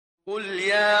قل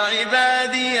يا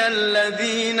عبادي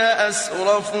الذين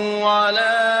أسرفوا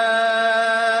على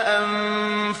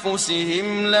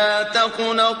أنفسهم لا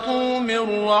تقنطوا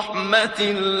من رحمة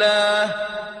الله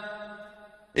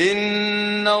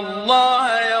إن الله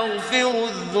يغفر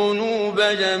الذنوب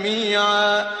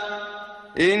جميعا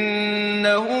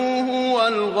إنه هو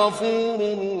الغفور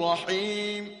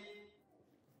الرحيم.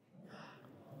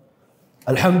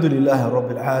 الحمد لله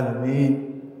رب العالمين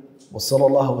وصلى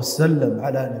الله وسلم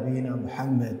على نبينا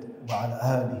محمد وعلى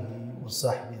آله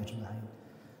وصحبه أجمعين.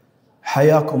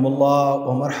 حياكم الله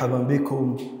ومرحبا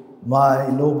بكم, my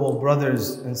noble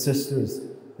brothers and sisters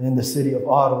in the city of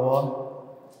Ottawa.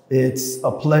 It's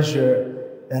a pleasure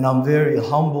and I'm very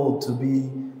humbled to be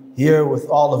here with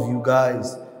all of you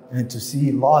guys and to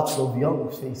see lots of young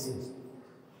faces.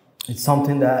 It's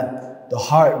something that the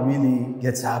heart really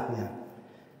gets happy at.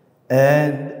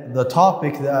 And the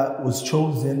topic that was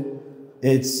chosen,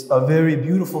 it's a very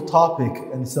beautiful topic,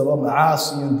 and it's about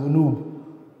ma'asi and dhunub,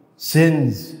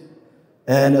 sins.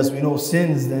 And as we know,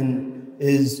 sins then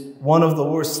is one of the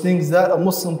worst things that a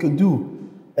Muslim could do.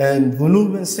 And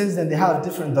dhunub and sins, then they have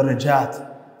different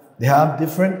darajat. They have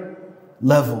different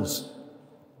levels.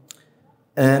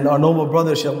 And our noble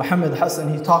brother, Shaykh Muhammad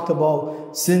Hassan, he talked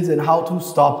about sins and how to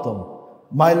stop them.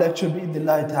 My lecture,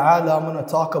 bi'idhnillahi ta'ala, I'm going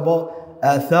to talk about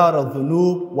آثار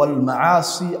الذنوب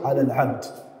والمعاصي على العبد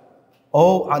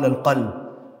أو على القلب.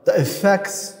 The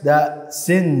effects that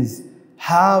sins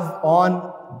have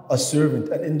on a servant,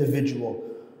 an individual,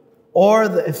 or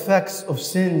the effects of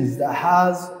sins that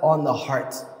has on the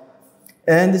heart.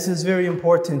 And this is very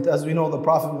important. As we know, the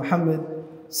Prophet Muhammad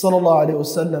sallallahu alaihi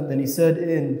wasallam, then he said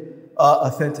in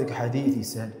authentic hadith, he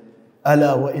said,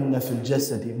 ألا وإن في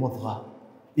الجسد مضغة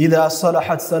إذا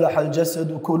صلحت صلح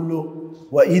الجسد كله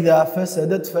وإذا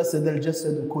فسدت فسد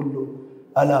الجسد كله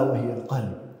ألا وهي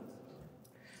القلب.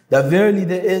 That verily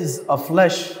there is a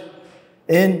flesh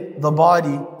in the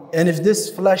body, and if this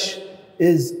flesh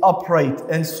is upright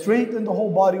and straight, then the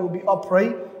whole body will be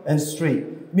upright and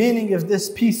straight. Meaning if this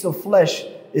piece of flesh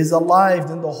is alive,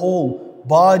 then the whole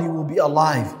body will be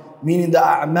alive. Meaning the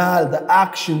a'mal, the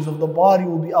actions of the body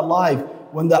will be alive.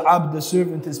 When the abd, the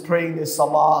servant, is praying their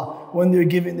salah, when they're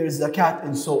giving their zakat,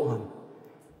 and so on.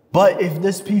 But if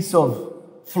this piece of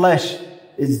flesh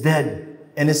is dead,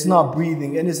 and it's not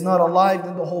breathing, and it's not alive,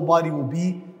 then the whole body will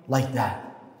be like that.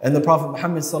 And the Prophet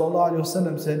Muhammad sallallahu alaihi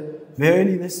wasallam said,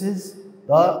 verily this is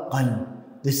the qalb.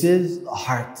 This is the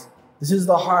heart. This is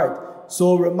the heart.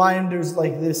 So reminders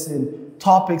like this and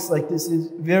topics like this is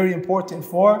very important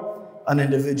for an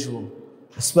individual.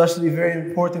 Especially very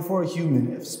important for a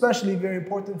human, especially very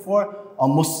important for a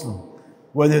Muslim,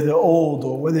 whether they're old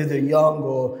or whether they're young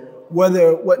or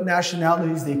what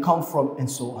nationalities they come from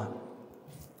and so on.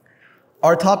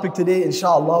 Our topic today,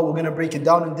 inshallah, we're going to break it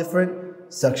down in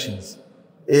different sections.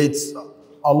 It's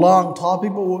a long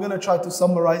topic, but we're going to try to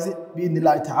summarize it,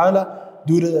 bi'idhnillahi ta'ala,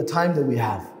 due to the time that we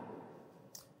have.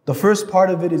 The first part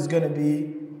of it is going to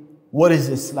be, what is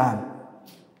Islam?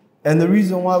 And the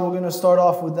reason why we're going to start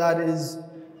off with that is,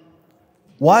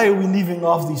 why are we leaving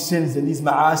off these sins and these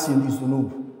ma'asi and these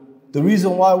dhunub? The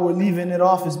reason why we're leaving it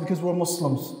off is because we're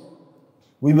Muslims.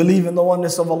 We believe in the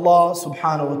oneness of Allah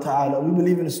subhanahu wa ta'ala. We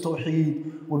believe in His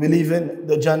tawheed. We believe in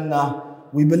the Jannah.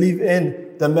 We believe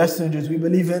in the messengers. We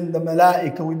believe in the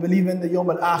malaika. We believe in the Yawm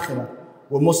al-Akhirah.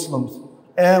 We're Muslims.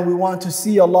 And we want to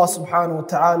see Allah subhanahu wa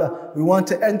ta'ala. We want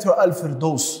to enter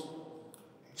Al-Firdaus.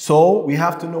 So we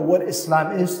have to know what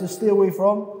Islam is to stay away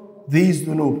from these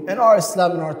dhunub. And our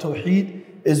Islam and our Tawheed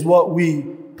is what we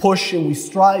push and we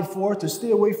strive for, to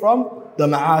stay away from the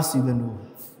ma'asi dhunub.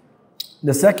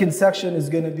 The second section is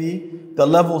going to be the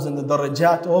levels and the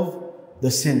darajat of the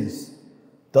sins.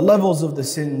 The levels of the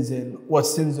sins and what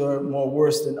sins are more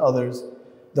worse than others.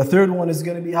 The third one is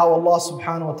going to be how Allah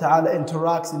subhanahu wa ta'ala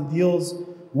interacts and deals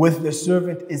with the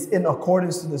servant is in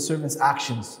accordance to the servant's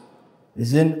actions.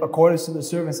 Is in accordance to the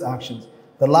servant's actions.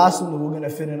 The last one that we're going to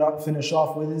finish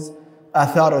off with is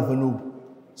Athar al-Dhunub.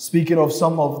 Speaking of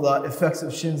some of the effects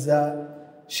of sins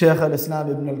that Shaykh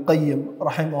al-Islam ibn al-Qayyim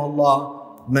rahimahullah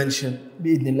mentioned,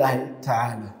 bi'idhnillahi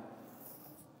ta'ala.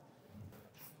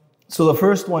 So the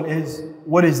first one is,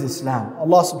 what is Islam?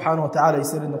 Allah subhanahu wa ta'ala, He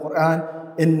said in the Quran,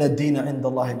 Inna ad-deena inda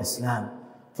Allahi al-Islam.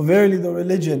 For verily the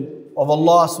religion of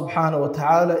Allah subhanahu wa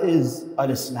ta'ala is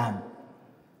al-Islam.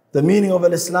 The meaning of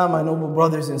al-Islam, my noble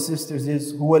brothers and sisters,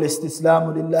 is هو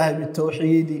الاستسلام لله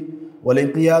بالتوحيد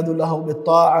والانقياد له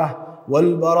بالطاعة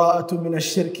والبراءة من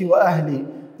الشرك وأهله.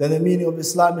 Then the meaning of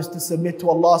Islam is to submit to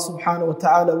Allah subhanahu wa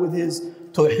ta'ala with His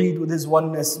tawheed, with His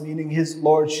oneness, meaning His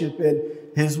lordship and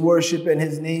His worship and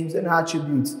His names and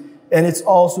attributes, And it's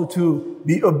also to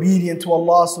be obedient to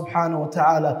Allah subhanahu wa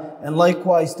ta'ala. And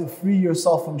likewise to free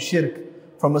yourself from shirk,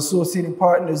 from associating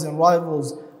partners and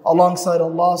rivals alongside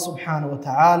Allah subhanahu wa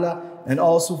ta'ala. And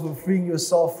also for freeing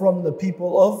yourself from the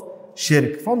people of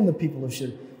shirk,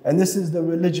 And this is the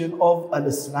religion of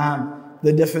Al-Islam,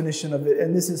 the definition of it.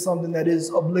 And this is something that is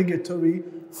obligatory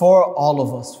for all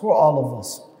of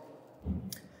us,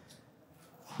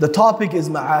 The topic is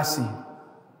ma'asi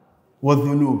wa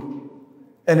dhunub.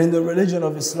 And in the religion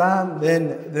of Islam,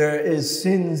 then there is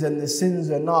sins, and the sins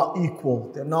are not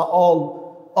equal. They're not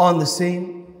all on the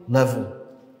same level.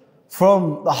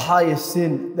 From the highest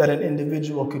sin that an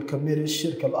individual could commit is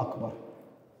shirk al-akbar,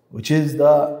 which is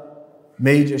the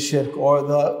major shirk or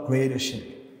the greater shirk.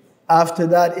 After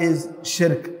that is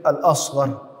shirk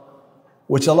al-asghar,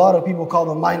 which a lot of people call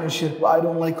the minor shirk, but I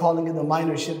don't like calling it the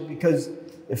minor shirk, because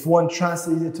if one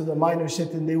translates it to the minor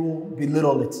shirk, then they will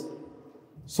belittle it.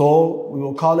 So we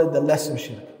will call it the lesser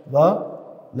shirk,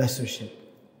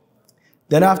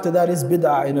 Then after that is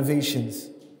bid'ah, innovations,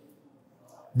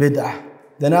 bid'ah.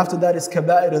 Then after that is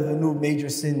kaba'ir al-dhunub, major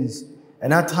sins.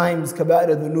 And at times kaba'ir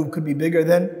al-dhunub could be bigger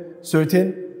than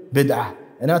certain bid'ah.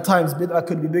 And at times bid'ah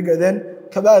could be bigger than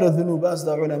kaba'ir al-dhunub, as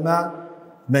the ulama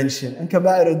mentioned. And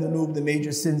kaba'ir al-dhunub, the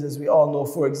major sins, as we all know,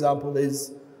 for example,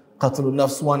 is qatl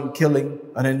al-nafs, one, killing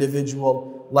an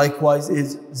individual. Likewise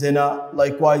is zina,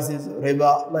 likewise is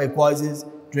riba, likewise is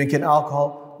drinking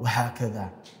alcohol, وهكذا.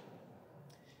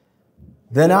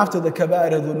 Then after the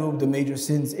kaba'ir al-dhunub, the major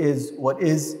sins, is what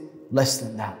is less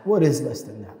than that. What is less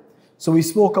than that? So we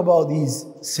spoke about these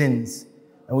sins,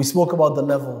 and we spoke about the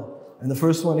level. And the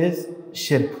first one is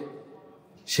shirk.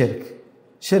 Shirk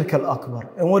al-akbar.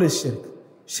 And what is shirk?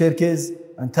 Shirk is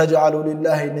an taj'alu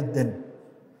lillahi niddan,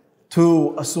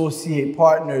 to associate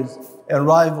partners and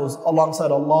rivals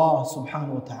alongside Allah subhanahu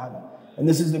wa ta'ala. And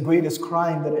this is the greatest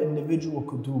crime that an individual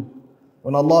could do.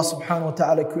 When Allah subhanahu wa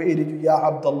ta'ala created you, Ya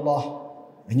Abdullah,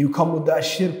 and you come with that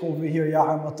shirk over here, Ya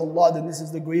Amatullah, then this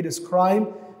is the greatest crime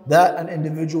that an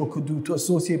individual could do, to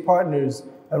associate partners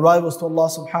and rivals to Allah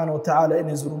subhanahu wa ta'ala in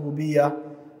His rububiyyah,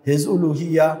 His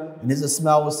uluhiyyah, and His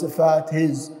asma wa sifat,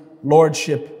 His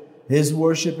lordship, His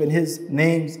worship, and His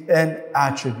names and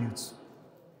attributes.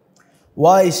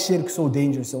 Why is shirk so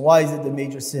dangerous, and why is it the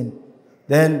major sin?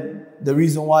 Then the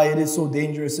reason why it is so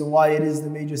dangerous and why it is the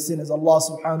major sin is Allah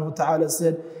subhanahu wa ta'ala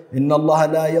said, إِنَّ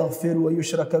اللَّهَ لَا يَغْفِرُ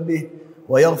وَيُشْرَكَ بِهِ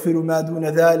وَيَغْفِرُ مَا دُونَ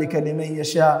ذَلِكَ لِمَنْ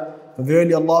يَشَاءُ. For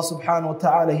verily Allah subhanahu wa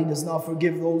ta'ala, He does not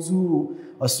forgive those who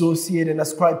associate and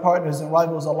ascribe partners and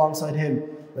rivals alongside Him.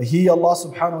 But He, Allah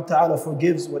subhanahu wa ta'ala,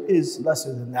 forgives what is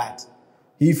lesser than that.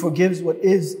 He forgives what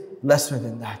is lesser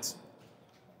than that.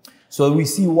 So we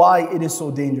see why it is so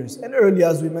dangerous. And earlier,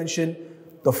 as we mentioned,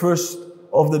 the first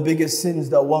of the biggest sins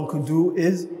that one could do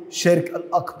is shirk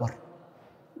al-akbar.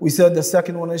 We said the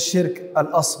second one is shirk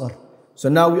al-asghar. So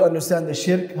now we understand the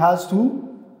shirk has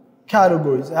two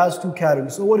categories. It has two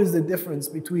categories. So what is the difference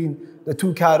between the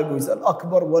two categories,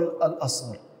 al-akbar wal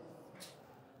al-asghar?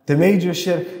 The major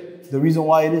shirk, the reason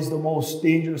why it is the most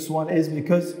dangerous one is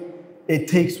because it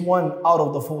takes one out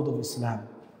of the fold of Islam.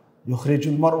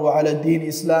 يُخْرِجُ الْمَرْءُ عَلَى الدِّينِ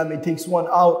Islam. It takes one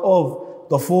out of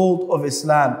the fold of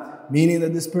Islam. Meaning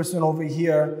that this person over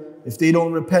here, if they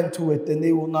don't repent to it, then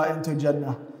they will not enter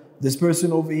Jannah. This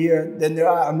person over here, then their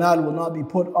a'mal will not be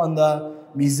put on the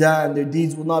mizan. Their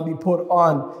deeds will not be put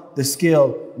on the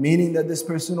scale. Meaning that this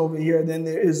person over here, then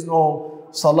there is no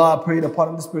salah prayed upon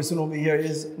him. This person over here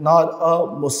is not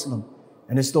a Muslim.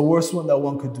 And it's the worst one that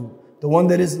one could do. The one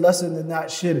that is lesser than that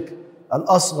shirk,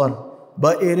 al-asghar,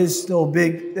 but it is still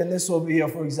big. Then this over here,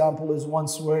 for example, is one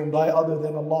swearing by other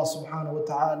than Allah subhanahu wa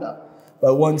ta'ala.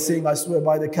 By one saying, I swear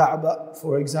by the Kaaba,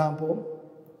 for example.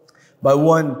 By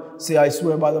one say, I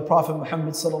swear by the Prophet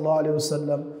Muhammad sallallahu alayhi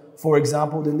wasallam, for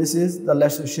example. Then this is the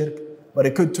lesser shirk. But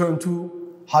it could turn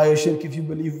to higher shirk if you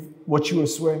believe what you are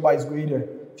swearing by is greater.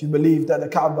 If you believe that the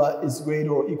Kaaba is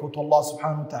greater or equal to Allah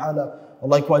subhanahu wa ta'ala. Or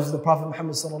likewise, the Prophet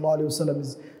Muhammad sallallahu alayhi wasallam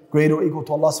is greater or equal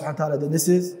to Allah subhanahu wa ta'ala. Then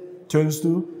this turns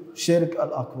to shirk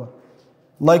al-akbar.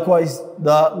 Likewise,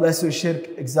 the lesser shirk,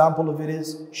 example of it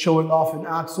is showing off in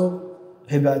acts of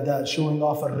ibadat, showing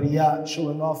off in riyah,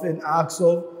 showing off in acts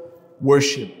of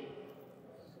worship.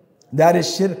 That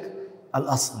is shirk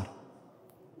al-asghar.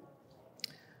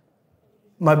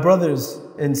 My brothers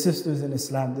and sisters in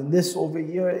Islam, then this over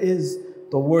here is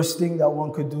the worst thing that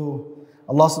one could do.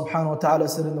 Allah subhanahu wa ta'ala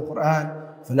said in the Quran,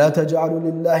 فَلَا تَجْعَلُوا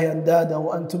لِلَّهِ أَنْدَادًا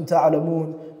وَأَنْتُمْ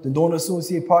تَعْلَمُونَ. Then don't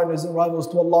associate partners and rivals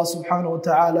to Allah subhanahu wa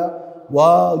ta'ala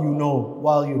while you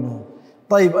know.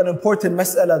 طيب, an important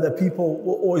mas'ala that people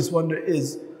will always wonder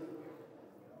is,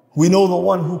 we know the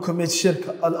one who commits shirk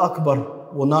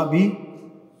al-akbar will not be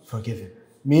forgiven.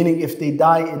 Meaning if they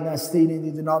die in that state and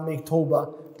they do not make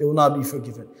tawbah, they will not be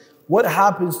forgiven. What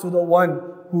happens to the one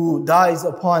who dies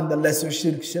upon the lesser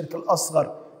shirk, shirk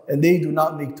al-asghar, and they do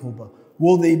not make tawbah?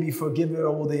 Will they be forgiven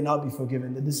or will they not be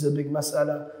forgiven? This is a big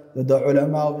mas'ala that the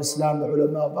ulama of Islam, the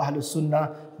ulama of Ahl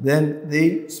Sunnah, then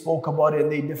they spoke about it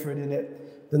and they differed in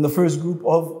it. Then the first group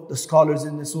of the scholars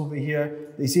in this over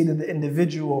here, they say that the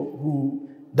individual who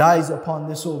dies upon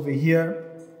this over here,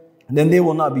 then they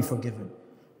will not be forgiven.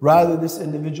 Rather, this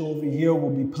individual over here will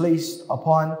be placed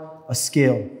upon a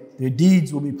scale. Their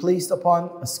deeds will be placed upon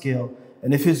a scale.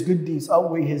 And if his good deeds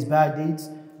outweigh his bad deeds,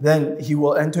 then he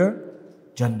will enter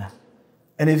Jannah.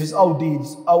 And if his out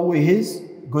deeds outweigh his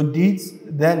good deeds,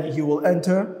 then he will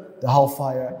enter the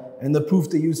hellfire. And the proof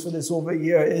they use for this over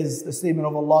here is the statement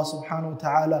of Allah subhanahu wa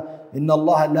ta'ala, إِنَّ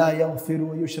اللَّهَ لَا يَغْفِرُ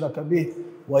وَيُشْرَكَ بِهِ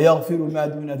وَيَغْفِرُ مَا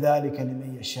دُونَ ذَلِكَ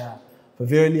لِمَن يَشَاءُ. For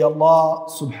verily Allah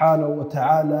subhanahu wa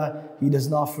ta'ala, He does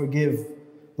not forgive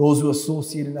those who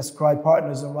associate and ascribe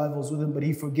partners and rivals with Him, but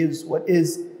He forgives what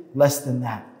is less than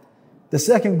that. The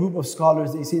second group of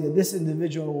scholars, they say that this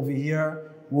individual over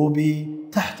here will be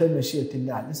تحت مشيئة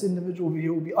الله. This individual over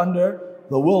here will be under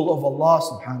the will of Allah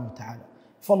subhanahu wa ta'ala.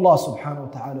 If Allah subhanahu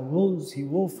wa ta'ala wills, He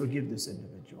will forgive this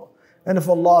individual. And if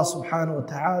Allah subhanahu wa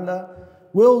ta'ala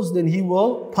wills, then He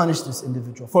will punish this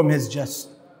individual from His just,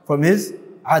 from His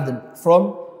adl,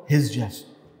 from His just.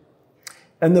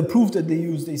 And the proof that they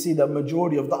use, they say that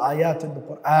majority of the ayat in the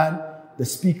Quran that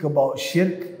speak about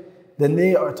shirk, then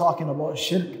they are talking about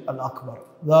shirk al-akbar,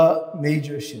 the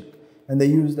major shirk. And they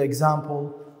use the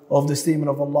example of the statement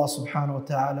of Allah subhanahu wa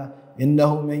ta'ala,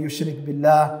 إِنَّهُ مَن يُشْرِكْ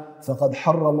بِاللَّهِ فَقَدْ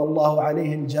حَرَّمَ اللَّهُ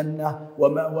عَلَيْهِ الْجَنَّةِ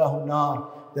وَمَأْوَاهُ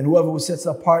النَّارِ. Then whoever who sets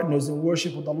up partners in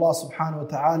worship with Allah subhanahu wa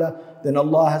ta'ala, then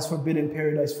Allah has forbidden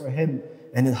paradise for him,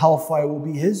 and in hellfire will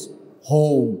be his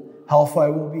home.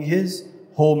 Hellfire will be his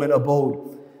home and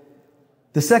abode.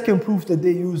 The second proof that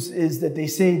they use is that they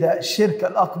say that shirk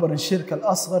al-akbar and shirk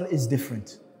al-asghar is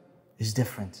different. Is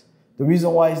different. The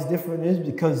reason why it's different is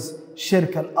because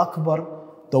shirk al-akbar,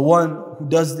 the one who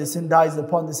does this and dies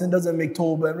upon this and doesn't make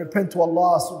tawbah and repent to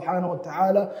Allah subhanahu wa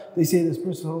ta'ala, they say this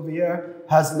person over here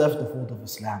has left the fold of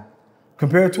Islam.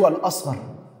 Compared to al-asghar.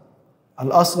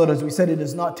 Al-asghar, as we said, it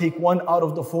does not take one out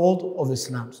of the fold of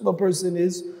Islam. So the person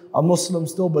is a Muslim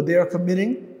still, but they are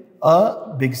committing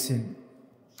a big sin.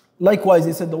 Likewise,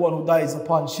 they said the one who dies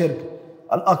upon shirk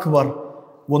al-akbar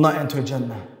will not enter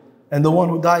Jannah. And the one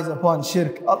who dies upon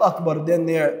shirk al-akbar, then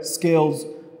their scales,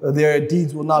 their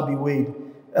deeds will not be weighed.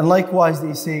 And likewise,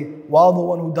 they say, while the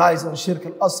one who dies on shirk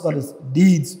al-asghar,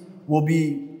 deeds will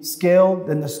be scaled,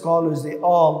 then the scholars, they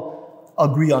all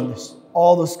agree on this.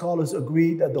 All the scholars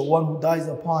agree that the one who dies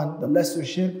upon the lesser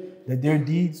shirk, that their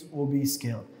deeds will be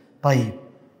scaled. Tayyib.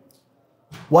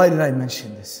 Why did I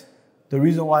mention this? The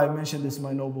reason why I mention this,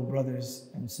 my noble brothers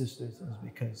and sisters, is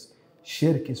because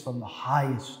shirk is from the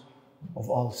highest of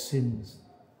all sins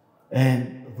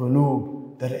and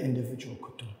dhunub that an individual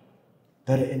could do.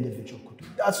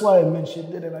 That's why I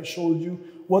mentioned it and I showed you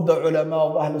what the ulama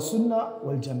of Ahl Sunnah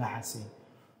wal Jama'ah say.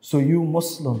 So you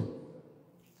Muslim,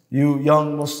 you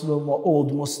young Muslim or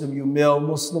old Muslim, you male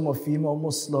Muslim or female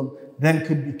Muslim, then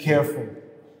could be careful.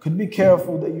 Could be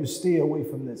careful that you stay away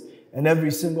from this. And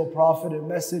every single prophet and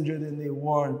messenger, then they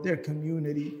warned their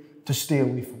community to stay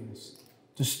away from this.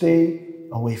 To stay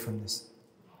away from this.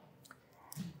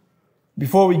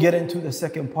 Before we get into the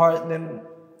second part, then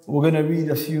we're going to read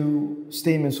a few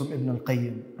statements from Ibn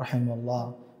al-Qayyim,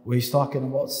 rahimahullah, where he's talking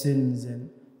about sins and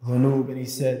dhunub, and he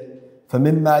said,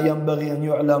 فَمِمَّا يَنْبَغِي أَنْ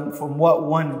يُعْلَمْ, from what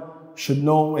one should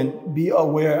know and be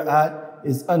aware at,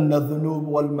 is أَنَّ الذُّنُوبُ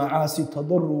وَالْمَعَاسِ تَضُرُّ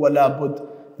وَلَا بُدْ,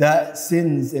 that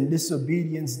sins and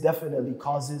disobedience definitely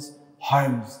causes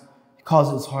harms. It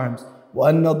causes harms.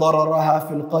 وَأَنَّ ضَرَرَهَا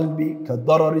فِي الْقَلْبِ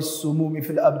كَضَرَرِ السُّمُومِ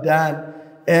فِي الْأَبْدَانِ,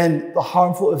 and the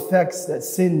harmful effects that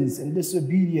sins and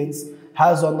disobedience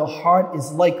has on the heart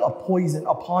is like a poison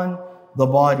upon the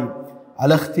body.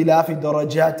 عَلَى اخْتِلَافِ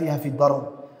دَرَجَاتِهَا فِي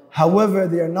الضَّرَرِ. However,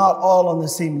 they are not all on the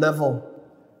same level.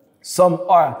 Some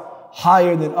are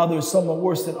higher than others, some are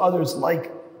worse than others,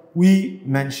 like we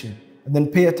mentioned. And then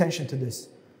pay attention to this.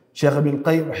 Shaykh Ibn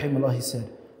Qayyim rahimahullah, he said,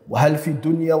 وَهَلْ فِي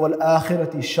الدُّنْيَا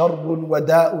وَالْآخِرَةِ شَرٌّ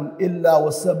وَدَاءٌ إِلَّا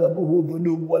وَسَبَبُهُ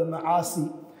ذُنُوبُ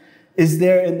وَالْمَعَاصِي. Is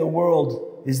there in the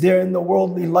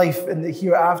worldly life and the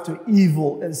hereafter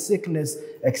evil and sickness,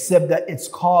 except that its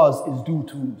cause is due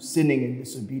to sinning and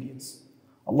disobedience?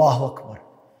 Allahu Akbar.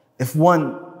 If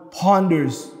one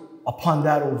ponders upon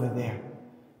that over there,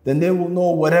 then they will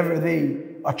know whatever they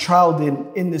are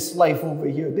trialed in this life over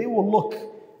here, they will look,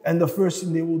 and the first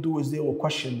thing they will do is they will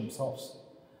question themselves.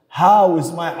 How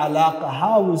is my alaqah?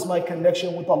 How is my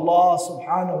connection with Allah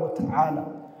subhanahu wa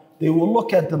ta'ala? They will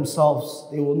look at themselves.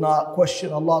 They will not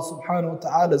question Allah subhanahu wa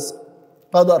ta'ala's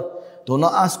qadr. Do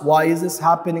not ask, why is this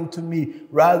happening to me?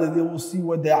 Rather, they will see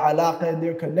what their alaqah and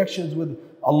their connections with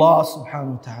Allah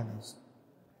subhanahu wa ta'ala is.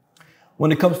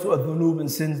 When it comes to adhunub and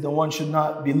sins, then one should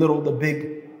not belittle the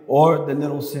big or the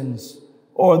little sins.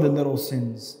 Or the little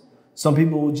sins. Some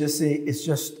people will just say, it's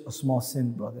just a small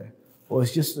sin, brother. Or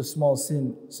it's just a small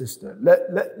sin, sister.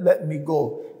 Let me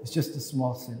go. It's just a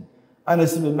small sin.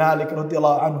 Anas ibn Malik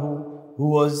radiallahu anhu, who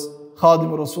was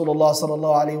Khadim Rasulullah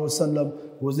sallallahu alayhi wa sallam,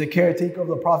 who was the caretaker of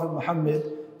the Prophet Muhammad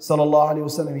sallallahu alayhi wa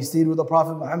sallam. He stayed with the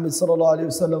Prophet Muhammad sallallahu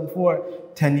alayhi wa sallam for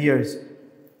 10 years.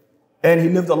 And he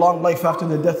lived a long life after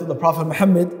the death of the Prophet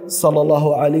Muhammad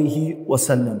sallallahu alayhi wa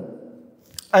sallam.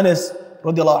 Anas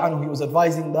radiallahu anhu, he was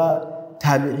advising the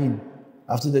tabi'een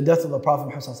after the death of the Prophet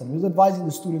Muhammad sallallahu alayhi wa sallam. He was advising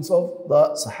the students of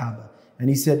the Sahaba. And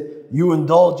he said, you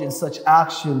indulge in such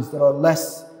actions that are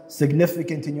less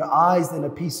significant in your eyes than a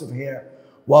piece of hair,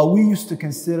 while we used to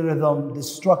consider them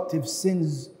destructive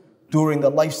sins during the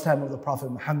lifetime of the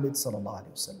Prophet Muhammad sallallahu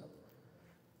alaihi wasallam.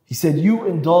 He said, you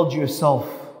indulge yourself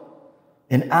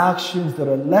in actions that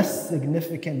are less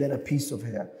significant than a piece of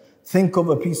hair. Think of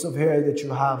a piece of hair that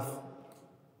you have.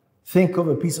 Think of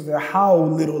a piece of hair, how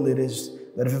little it is,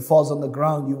 that if it falls on the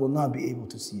ground, you will not be able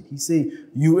to see it. He said,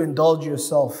 you indulge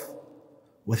yourself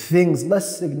with things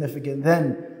less significant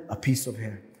than a piece of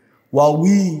hair. While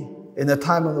we, in the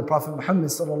time of the Prophet Muhammad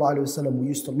sallallahu alaihi wasallam, we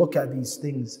used to look at these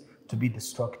things to be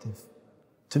destructive.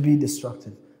 To be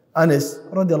destructive. Anas,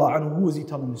 radiallahu anhu, who was he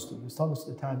telling this to? He was telling this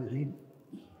to the tabi'een.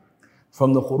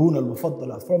 From the Qurun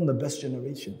al-Mufaddala, from the best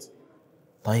generations.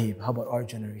 Tayyib, how about our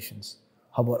generations?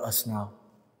 How about us now?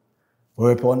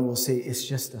 Whereupon we'll say, it's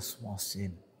just a small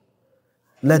sin.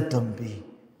 Let them be.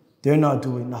 They're not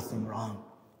doing nothing wrong.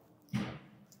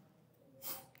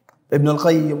 Ibn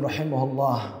al-Qayyim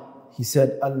rahimahullah, he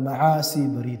said, al-ma'asi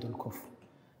barid al-kufr.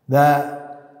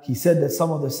 That he said that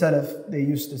some of the Salaf, they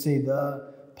used to say,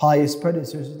 the pious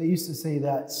predecessors, they used to say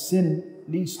that sin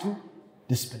leads to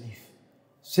disbelief.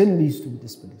 Sin leads to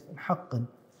disbelief. And haqqan,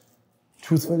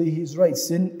 truthfully, he's right.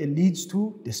 Sin, it leads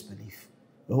to disbelief.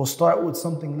 It will start with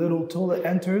something little till it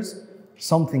enters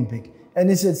something big. And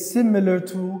he said similar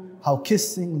to how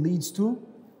kissing leads to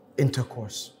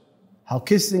intercourse. How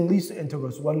kissing leads to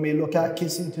intercourse. One may look at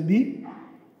kissing to be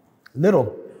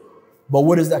little. But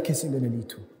what is that kissing going to lead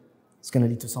to? It's going to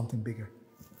lead to something bigger.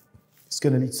 It's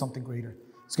going to lead to something greater.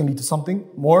 It's going to lead to something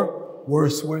more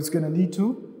worse, where it's going to lead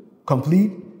to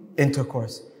complete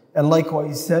intercourse. And likewise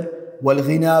he said,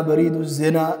 وَالْغِنَا بَرِيدُ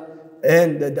الزِّنَا,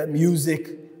 and that music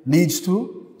leads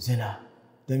to zina.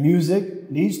 The music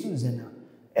leads to zina.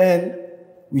 And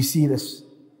we see this.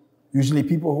 Usually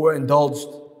people who are indulged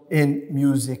in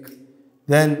music,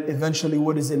 then eventually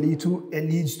what does it lead to? It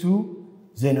leads to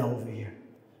zina over here.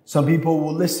 Some people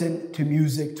will listen to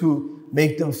music to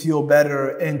make them feel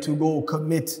better and to go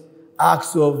commit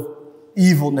acts of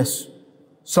evilness.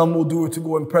 Some will do it to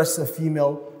go impress a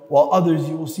female, while others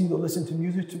you will see they'll listen to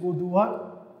music to go do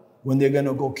what? When they're going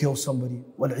to go kill somebody.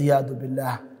 وَالْعِيَادُ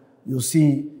بِاللَّهِ. You'll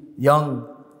see young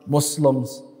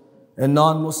Muslims and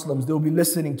non-Muslims, they'll be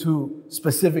listening to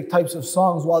specific types of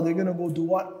songs while they're going to go do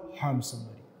what? Harm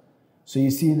somebody. So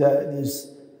you see that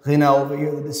there's ghina over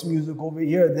here, that this music over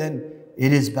here, then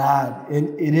it is bad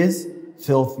and it is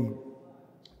filthy.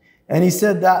 And he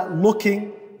said that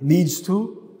looking leads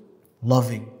to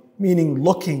loving. Meaning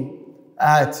looking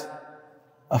at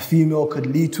a female could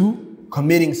lead to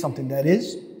committing something that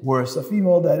is worse. A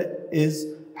female that is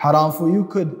haram for you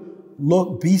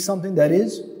could be something that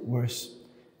is worse.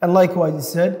 And likewise he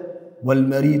said,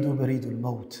 وَالْمَرِيدُ بَرِيدُ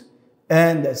الْمَوْتِ,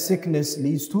 and that sickness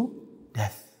leads to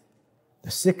death.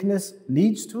 The sickness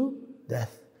leads to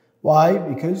death. Why?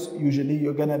 Because usually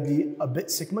you're going to be a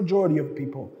bit sick. Majority of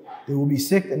people, they will be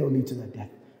sick and it will lead to their death.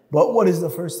 But what is the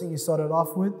first thing he started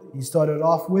off with? He started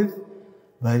off with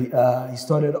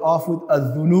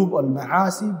الذُّنُوبُ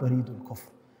al-ma'asi barid al-kufr.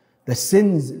 The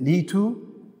sins lead to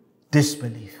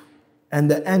disbelief. And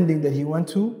the ending that he went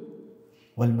to,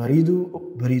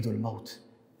 وَالْمَرِيدُ بَرِيدُ الْمَوْتِ,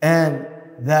 and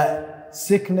that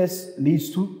sickness leads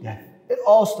to death. It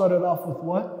all started off with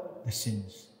what? The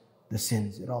sins. The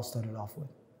sins. It all started off with.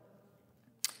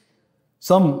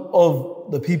 Some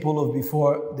of the people of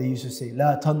before, they used to say,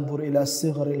 لا تنظر إلى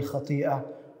الصغر الخطيئة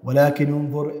ولكن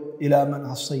انظر إلى من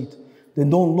عصيت. Then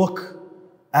don't look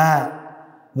at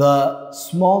the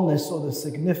smallness or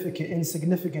the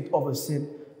insignificant of a sin,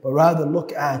 but rather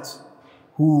look at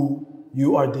who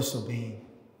you are disobeying.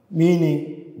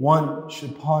 Meaning, one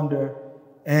should ponder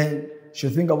and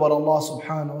should think about Allah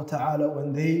subhanahu wa ta'ala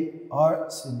when they are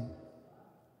sinning.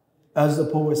 As the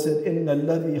poet said, إِنَّ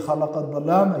الَّذِي خَلَقَ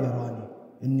الظَّلَامَ يَرَانِي.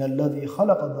 إِنَّ الَّذِي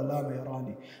خَلَقَ الظَّلَامَ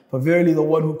يَرَانِي. For verily the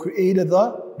one who created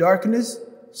the darkness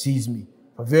sees me.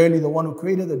 For verily the one who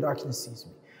created the darkness sees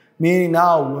me. Meaning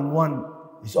now when one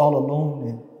is all alone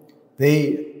and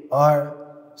they are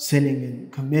sinning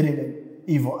and committing an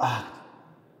evil act,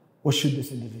 what should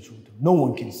this individual do? No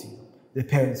one can see them. Their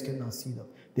parents cannot see them.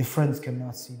 Their friends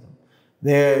cannot see them.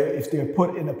 If they're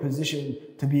put in a position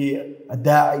to be a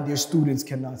da'i, their students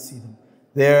cannot see them.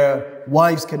 Their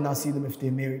wives cannot see them if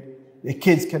they're married. Their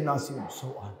kids cannot see them,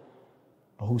 so on.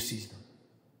 But who sees them?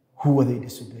 Who are they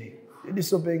disobeying? They're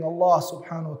disobeying Allah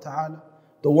subhanahu wa ta'ala,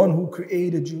 the one who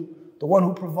created you, the one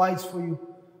who provides for you.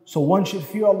 So one should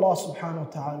fear Allah subhanahu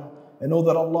wa ta'ala and know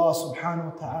that Allah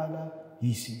subhanahu wa ta'ala,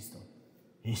 He sees them.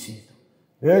 He sees them.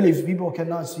 Really, if people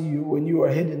cannot see you when you are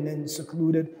hidden and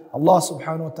secluded, Allah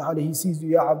subhanahu wa ta'ala, He sees you,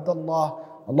 Ya Abdullah.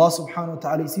 Allah subhanahu wa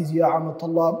ta'ala, He sees you, Ya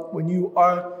Amatullah, when you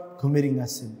are committing that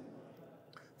sin.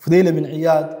 Fudayl ibn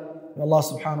Iyad, may Allah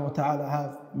subhanahu wa ta'ala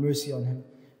have mercy on him.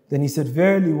 Then he said,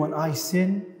 verily when I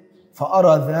sin,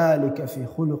 فَأَرَى ذَلِكَ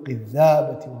فِي خُلُقِ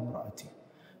الذَّابَةِ وَامْرَأَتِي.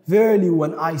 Verily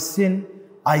when I sin,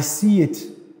 I see it.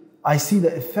 I see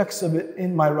the effects of it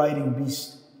in my riding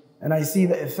beast. And I see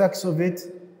the effects of it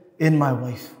in my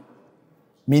wife.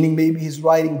 Meaning maybe his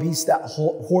riding beast, that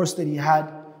horse that he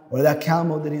had, or that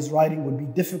camel that he's riding would be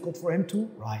difficult for him to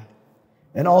ride.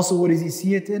 And also what does he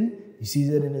see it in? He sees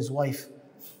it in his wife.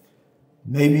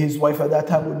 Maybe his wife at that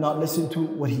time would not listen to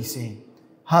what he's saying.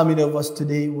 How many of us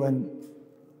today, when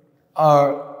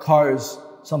our cars,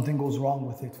 something goes wrong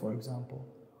with it, for example,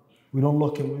 we don't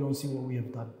look and we don't see what we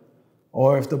have done?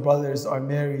 Or if the brothers are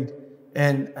married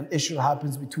and an issue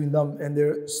happens between them and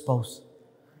their spouse,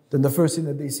 then the first thing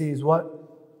that they say is what?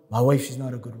 My wife, she's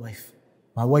not a good wife.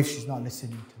 My wife, she's not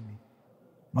listening to me.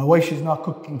 My wife, she's not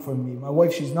cooking for me. My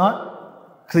wife, she's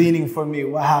not cleaning for me.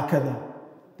 وَهَكَذَا.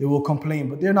 They will complain,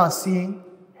 but they're not seeing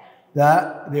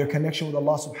that their connection with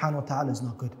Allah subhanahu wa ta'ala is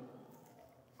not good.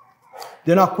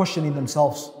 They're not questioning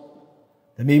themselves.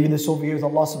 That maybe this over here is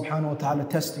Allah subhanahu wa ta'ala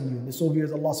testing you. And this over here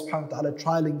is Allah subhanahu wa ta'ala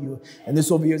trialing you. And this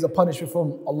over here is a punishment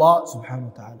from Allah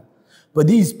subhanahu wa ta'ala. But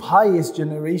these pious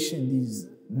generation, these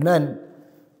men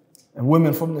and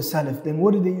women from the Salaf, then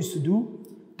what did they used to do?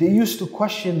 They used to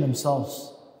question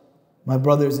themselves. My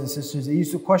brothers and sisters, they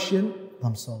used to question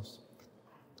themselves.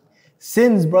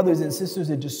 Sins, brothers and sisters,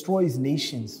 it destroys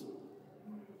nations.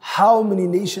 How many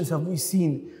nations have we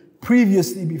seen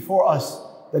previously before us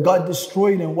that got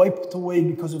destroyed and wiped away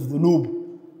because of the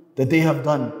dhunub that they have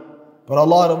done? But a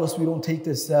lot of us, we don't take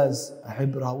this as a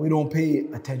ibrah. We don't pay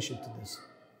attention to this.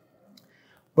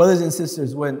 Brothers and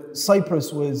sisters, when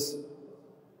Cyprus was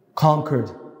conquered,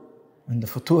 and the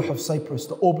Futuh of Cyprus,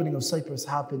 the opening of Cyprus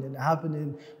happened, and it happened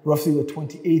in roughly the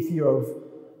 28th year of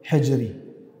Hijri,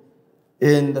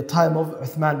 in the time of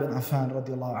Uthman bin Affan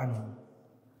radiallahu anhu.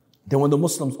 Then when the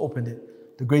Muslims opened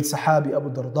it, the great Sahabi Abu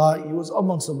Darda, he was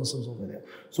amongst the Muslims over there.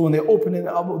 So when they opened it,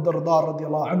 Abu Darda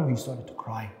radiallahu anhu, he started to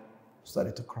cry.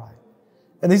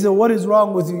 And they said, what is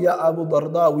wrong with you, Ya Abu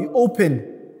Darda? We opened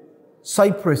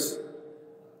Cyprus.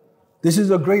 This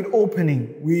is a great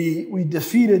opening. We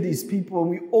defeated these people and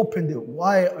we opened it.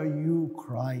 Why are you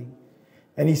crying?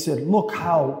 And he said, look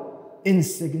how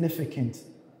insignificant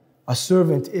a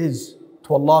servant is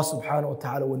to Allah subhanahu wa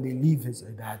ta'ala when they leave his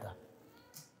ibadah.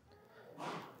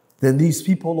 Then these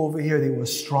people over here, they were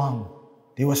strong.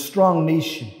 They were a strong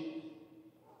nation.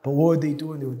 But what were they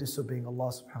doing? They were disobeying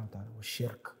Allah subhanahu wa ta'ala with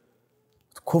shirk,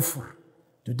 with kufr.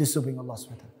 They were disobeying Allah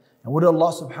subhanahu wa ta'ala. And what did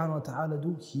Allah subhanahu wa ta'ala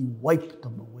do? He wiped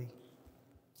them away.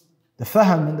 The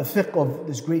fahm and the fiqh of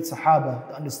this great Sahaba,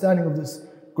 the understanding of this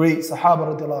great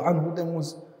Sahaba radiallahu anhu, then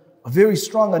was a very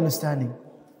strong understanding.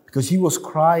 Because he was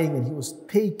crying and he was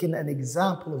taking an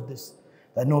example of this.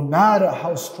 That no matter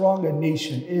how strong a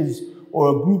nation is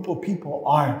or a group of people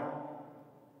are,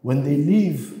 when they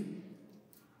leave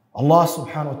Allah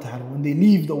subhanahu wa ta'ala, when they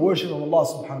leave the worship of Allah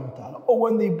subhanahu wa ta'ala, or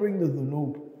when they bring the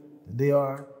dhunub, they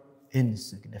are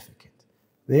insignificant.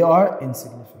 They are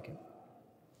insignificant.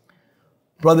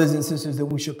 Brothers and sisters, then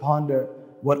we should ponder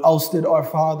what ousted our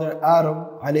father Adam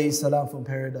alayhi salam from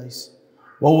paradise.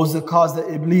 What was the cause that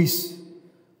Iblis,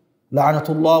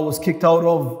 la'natullah, was kicked out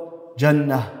of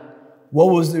Jannah? What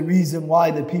was the reason why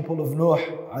the people of Nuh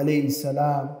alayhi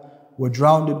salam were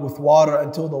drowned with water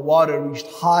until the water reached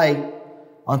high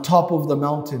on top of the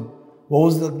mountain? What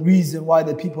was the reason why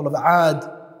the people of Ad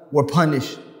were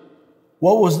punished?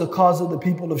 What was the cause of the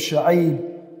people of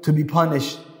Shu'aib to be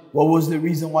punished? What was the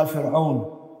reason why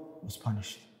Fir'aun was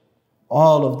punished?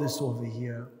 All of this over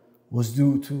here was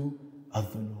due to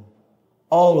adh-dhunub.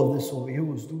 All of this over here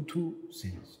was due to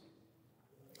sins.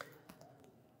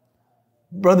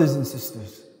 Brothers and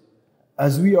sisters,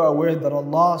 as we are aware that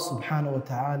Allah subhanahu wa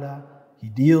ta'ala, He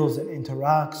deals and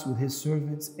interacts with His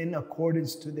servants in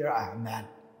accordance to their a'mal,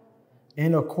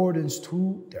 in accordance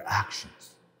to their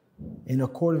actions, in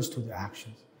accordance to their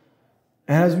actions.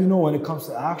 And as we know, when it comes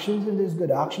to actions, and there's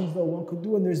good actions that one could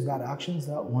do, and there's bad actions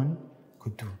that one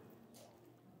could do.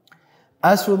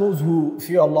 As for those who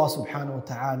fear Allah subhanahu wa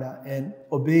ta'ala and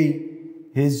obey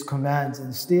His commands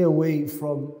and stay away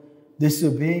from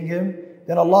disobeying Him,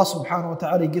 then Allah subhanahu wa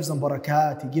ta'ala gives them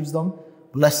barakat, He gives them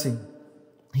blessing.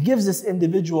 He gives this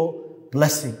individual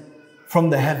blessing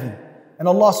from the heaven. And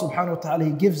Allah subhanahu wa ta'ala,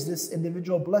 He gives this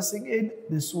individual blessing in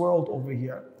this world over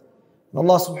here. And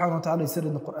Allah subhanahu wa ta'ala said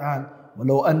in the Quran,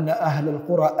 وَلَوْ أَنَّ أَهْلَ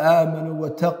الْقُرَىٰ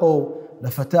آمَنُوا وَاتَّقَوْا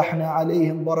لَفَتَحْنَا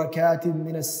عَلَيْهِمْ بَرَكَاتٍ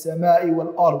مِّنَ السَّمَاءِ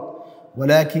وَالْأَرْضِ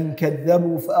وَلَكِنْ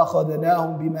كَذَّبُوا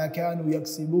فَأَخَذْنَاهُمْ بِمَا كَانُوا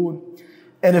يَكْسِبُونَ.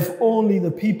 And if only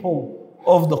the people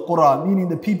of the Qura, meaning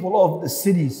the people of the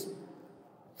cities,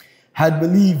 had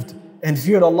believed and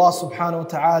feared Allah subhanahu wa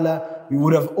ta'ala, we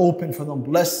would have opened for them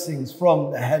blessings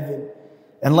from the heaven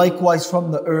and likewise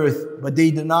from the earth. But they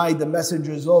denied the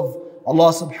messengers of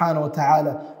Allah subhanahu wa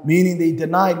ta'ala, meaning they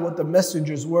denied what the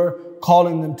messengers were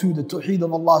calling them to, the tawheed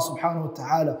of Allah subhanahu wa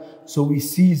ta'ala. So we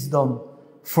seized them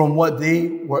from what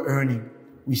they were earning.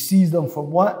 We seized them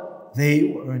from what they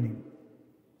were earning.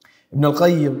 Ibn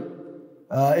al-Qayyim,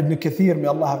 Ibn Kathir, may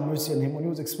Allah have mercy on him, when he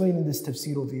was explaining this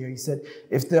tafsir over here, he said,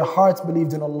 if their hearts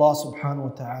believed in Allah subhanahu wa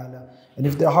ta'ala, and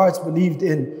if their hearts believed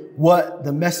in what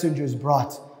the messengers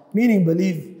brought, meaning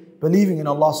believing in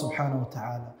Allah subhanahu wa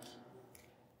ta'ala,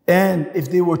 and if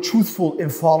they were truthful in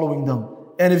following them,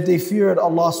 and if they feared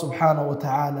Allah subhanahu wa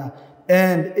ta'ala,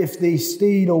 and if they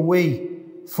stayed away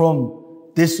from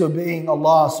disobeying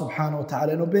Allah subhanahu wa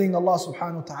ta'ala and obeying Allah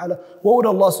subhanahu wa ta'ala, what would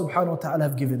Allah subhanahu wa ta'ala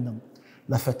have given them?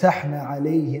 لَفَتَحْنَا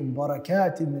عَلَيْهِمْ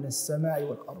بَرَكَاتٍ مِّنَ السَّمَاءِ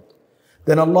وَالْأَرْضِ.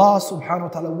 Then Allah subhanahu wa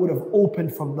ta'ala would have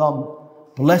opened from them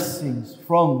blessings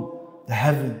from the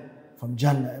heaven, from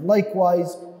Jannah, and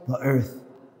likewise the earth.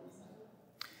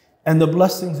 And the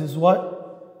blessings is what?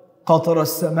 قَطَرَ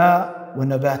السَّمَاء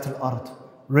وَنَبَاتِ الْأَرْضِ.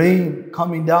 Rain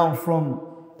coming down from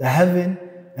the heaven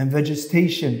and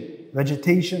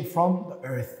vegetation from the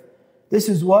earth. This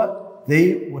is what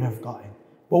they would have gotten.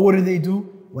 But what did they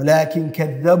do? وَلَكِنْ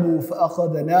كَذَّبُوا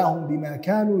فَأَخَذْنَاهُمْ بِمَا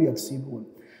كَانُوا يَكْسِبُونَ.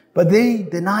 But they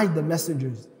denied the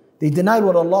messengers. They denied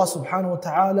what Allah subhanahu wa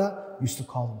ta'ala used to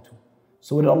call them to.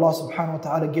 So what did Allah subhanahu wa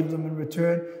ta'ala give them in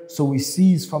return? So we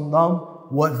seize from them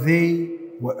what they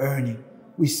were earning.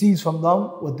 We seize from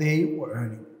them what they were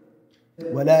earning.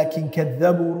 وَلَكِنْ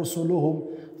كَذَّبُوا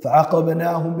رُسُلُهُمْ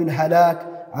فَعَقَبْنَاهُمْ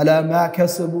بِالْهَلَاكِ عَلَى مَا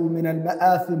كَسَبُوا مِنَ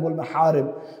الْمَآثِمِ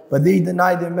وَالْمَحَارِمِ. But they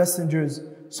denied their messengers,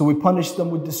 so we punished them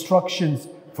with destructions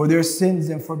for their sins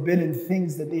and forbidden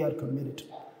things that they had committed.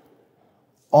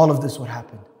 All of this what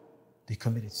happened? They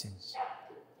committed sins.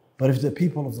 But if the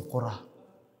people of the Qura,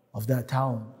 of that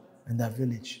town and that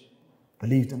village,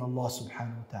 believed in Allah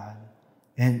subhanahu wa ta'ala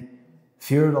and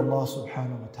feared Allah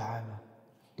subhanahu wa ta'ala,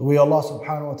 the way Allah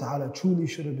subhanahu wa ta'ala truly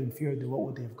should have been feared, then what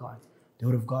would they have gotten? They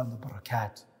would have gotten the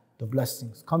barakat, the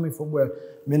blessings, coming from where?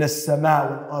 مِنَ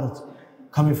السَّمَاءِ وَالْأَرْضِ,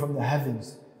 coming from the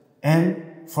heavens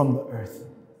and from the earth.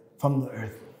 From the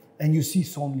earth. And you see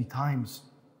so many times,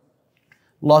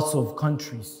 lots of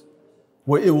countries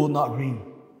where it will not rain.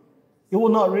 It will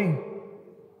not rain.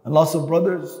 And lots of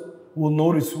brothers will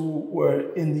notice who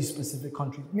were in these specific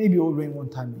countries. Maybe it will rain one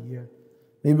time a year.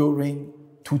 Maybe it will rain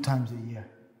 2 times a year.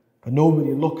 But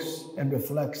nobody looks and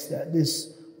reflects that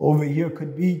this over here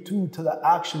could be due to the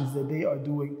actions that they are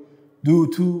doing,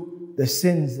 due to the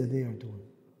sins that they are doing.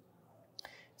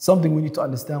 Something we need to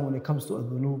understand when it comes to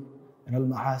al-dhunub and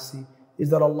al-ma'asi is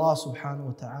that Allah subhanahu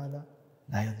wa ta'ala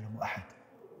la yadhlimu ahad.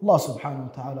 Allah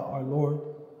subhanahu wa ta'ala, our Lord,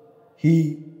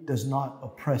 He does not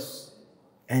oppress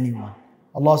anyone.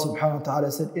 Allah subhanahu wa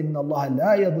ta'ala said, إِنَّ اللَّهَ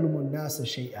لَا يَظْلِمُ النَّاسَ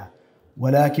شَيْئًا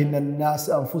وَلَكِنَّ النَّاسَ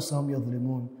أَنفُسَهُمْ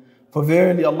يَظْلِمُونَ. For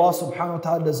verily Allah subhanahu wa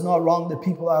ta'ala does not wrong the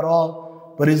people at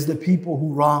all, but it is the people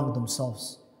who wrong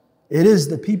themselves. It is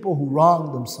the people who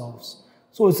wrong themselves.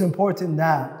 So it's important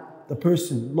that the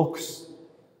person looks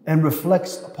and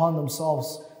reflects upon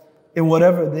themselves in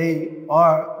whatever they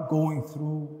are going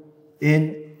through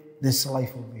in this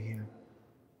life over here.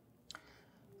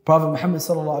 Prophet Muhammad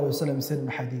sallallahu alayhi wa sallam said in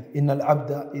the hadith, إِنَّ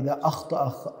الْعَبْدَ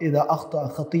إِذَا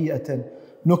أَخْطَأَ خَطِيئَةً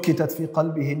نُكِتَتْ فِي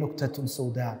قَلْبِهِ نُكْتَةٌ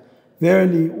سَوْدَاء.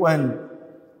 Verily, when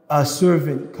a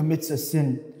servant commits a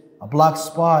sin, a black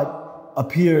spot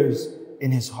appears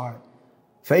in his heart.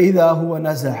 فَإِذَا هُوَ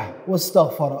نَزَعَ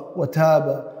وَاسْتَغْفَرَ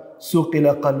وَتَابَ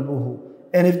سُقِلَ قَلْبُهُ.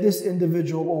 And if this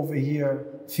individual over here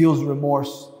feels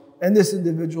remorse And this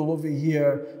individual over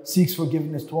here seeks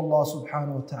forgiveness to Allah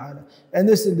subhanahu wa ta'ala. And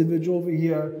this individual over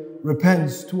here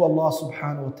repents to Allah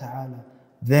subhanahu wa ta'ala.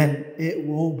 Then it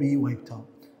will be wiped out.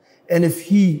 And if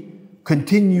he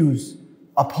continues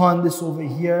upon this over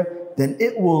here, then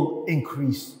it will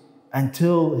increase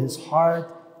until his heart,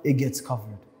 it gets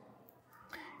covered.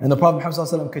 And the Prophet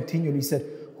Muhammad continued, he said,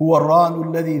 هو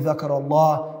الران الذي ذكر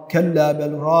الله كلا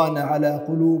بل ران على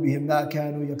قلوبهم ما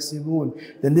كانوا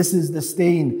يكسبون. Then this is the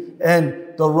stain and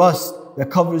the rust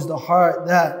that covers the heart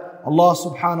that Allah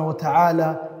subhanahu wa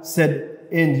ta'ala said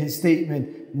in his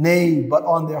statement, nay, but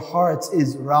on their hearts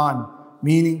is ran,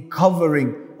 meaning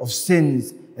covering of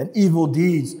sins and evil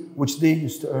deeds which they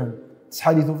used to earn. It's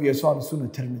hadith of Yasan in Sunnah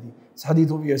Tirmidhi. It's hadith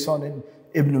of Yasan in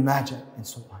Ibn Majah and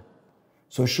so on.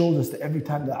 So it shows us that every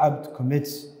time the abd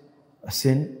commits a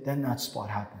sin, then that spot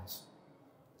happens.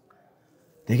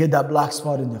 They get that black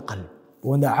spot in their qalb. But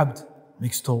when the abd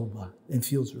makes tawbah and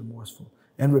feels remorseful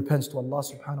and repents to Allah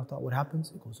subhanahu wa ta'ala, what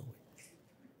happens? It goes away.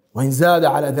 وَإِنْ زَادَ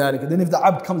عَلَى ذَلِكَ. Then if the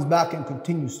abd comes back and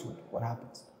continues to it, what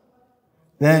happens?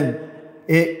 Then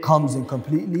it comes and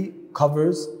completely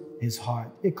covers his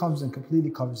heart. It comes and completely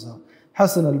covers it.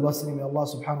 Hasan al-Basri, may Allah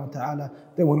subhanahu wa ta'ala,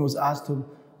 then when he was asked him,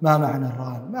 مَا مَعْنَى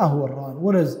الرَّانِ مَا هُوَ الرَّانِ?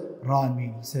 What does ran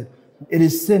mean? He said, it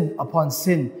is sin upon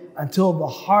sin until the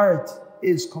heart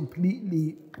is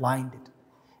completely blinded.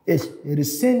 It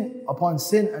is sin upon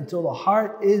sin until the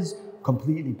heart is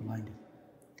completely blinded.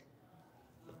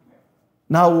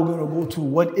 Now we're going to go to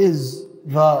what is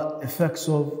the effects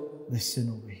of the sin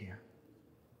over here.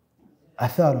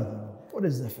 Athar al-dhunub. What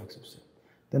is the effects of sin?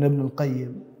 Then Ibn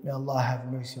al-Qayyim, may Allah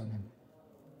have mercy on him.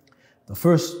 The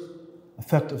first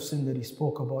effect of sin that he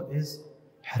spoke about is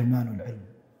hirman al-ilm,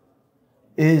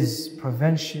 is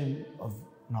prevention of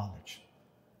knowledge.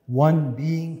 One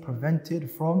being prevented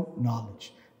from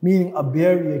knowledge, meaning a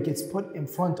barrier gets put in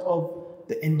front of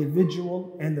the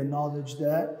individual and the knowledge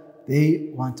that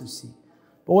they want to see.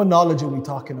 But what knowledge are we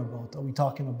talking about? Are we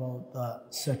talking about the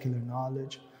secular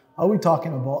knowledge? Are we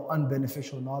talking about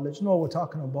unbeneficial knowledge? No, we're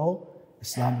talking about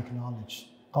Islamic knowledge.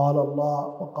 قال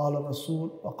الله وقال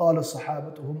الرسول وقال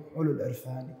صحابتهم أولو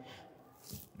العرفان.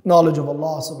 Knowledge of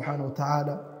Allah subhanahu wa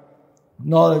ta'ala,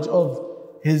 knowledge of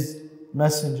His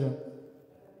Messenger,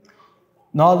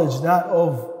 knowledge that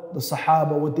of the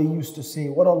Sahaba, what they used to say,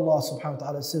 what Allah subhanahu wa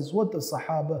ta'ala says, what the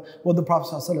Sahaba, what the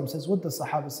Prophet sallallahu alaihi wasallam says, what the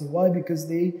Sahaba say. Why? Because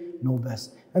they know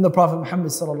best. And the Prophet Muhammad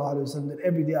sallallahu alaihi wasallam, that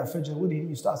every day at Fajr, what he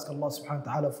used to ask Allah subhanahu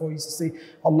wa ta'ala for, he used to say,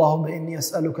 Allahumma inni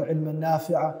as'aluka ilman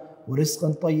nafi'a wa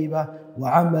rizqan tayyiba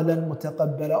wa amalan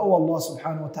mutaqabbala. Oh Allah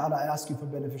subhanahu wa ta'ala, I ask you for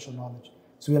beneficial knowledge.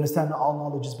 So we understand that all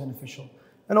knowledge is beneficial.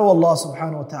 And oh Allah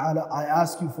subhanahu wa ta'ala, I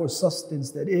ask you for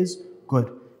sustenance that is good.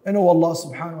 And oh Allah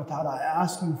subhanahu wa ta'ala, I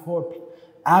ask you for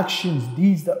actions,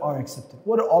 deeds that are accepted.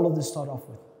 What do all of this start off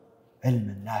with?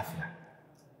 Ilman nafi'.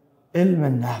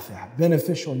 Ilman nafi'.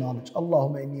 Beneficial knowledge.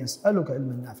 Allahumma inni as'aluka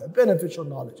ilman nafi'. Beneficial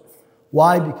knowledge.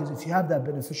 Why? Because if you have that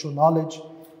beneficial knowledge,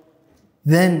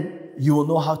 then you will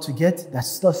know how to get that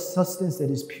sustenance that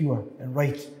is pure and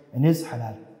right and is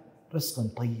halal.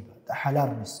 Rizqan tayyiba. The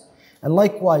halal rizq. And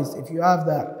likewise, if you have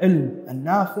that ilm and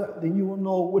nafi', then you will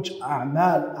know which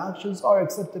a'mal, actions are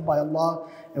accepted by Allah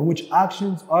and which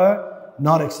actions are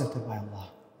not accepted by Allah.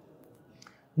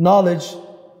 Knowledge,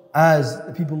 as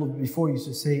the people of before used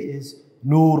to say, is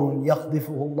nurun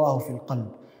yakhdifuhu Allah fil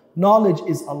qalb. Knowledge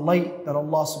is a light that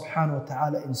Allah subhanahu wa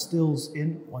ta'ala instills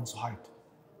in one's heart.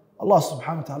 Allah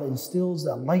subhanahu wa ta'ala instills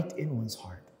that light in one's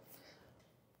heart.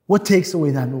 What takes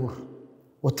away that nur?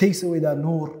 What takes away that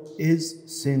nur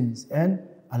is sins and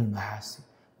al-ma'asi.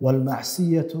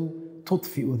 Wal-ma'siyatu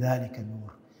tudfi'u dhalika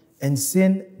nur. And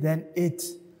sin, then it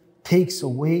takes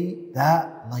away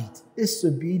that light.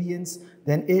 Disobedience,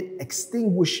 then it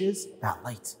extinguishes that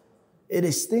light. It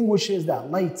extinguishes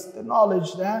that light, the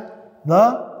knowledge that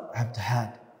the abd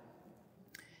had.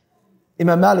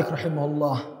 Imam Malik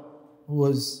rahimahullah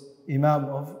was Imam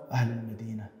of Ahl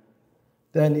al-Medina.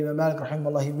 Then Imam Malik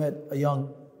rahimahullah, he met a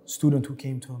young student who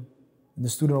came to him. And the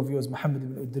student of yours, Muhammad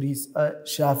ibn Idris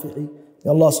Shafi'i. May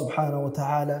Allah subhanahu wa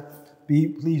ta'ala be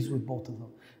pleased with both of them.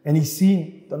 And he's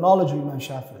seen the knowledge of Imam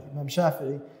Shafi'i. Imam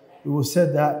Shafi'i, it was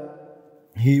said that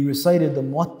he recited the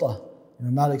Muwatta.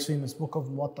 Imam Malik's famous book of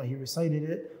Muwatta, he recited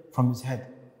it from his head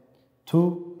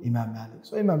to Imam Malik.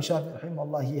 So Imam Shafi'i,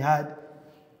 rahimahullah, he had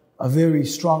a very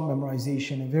strong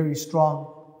memorization, a very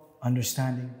strong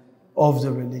understanding of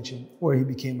the religion, where he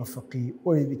became a faqih,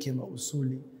 where he became a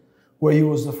usuli, where he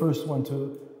was the first one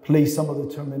to place some of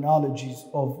the terminologies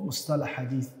of mustalah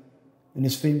hadith in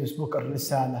his famous book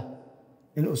Al-Risala.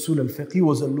 In Usul al-Fiqh, he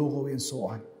was a lughawi and so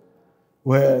on.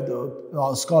 Where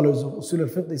the scholars of Usul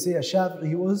al-Fiqh, they say Shafi'i,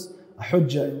 he was a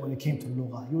hujjah when it came to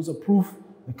lugha. He was a proof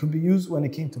that could be used when it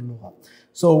came to lugha.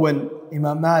 So when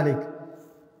Imam Malik,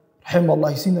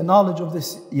 rahimahullah, he seen the knowledge of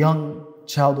this young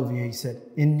child over here, he said,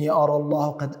 Inni ara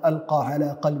Allah qad alqa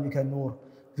ala qalbika nur.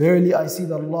 Verily I see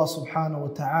that Allah subhanahu wa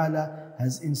ta'ala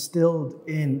has instilled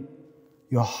in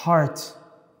your heart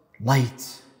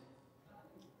light.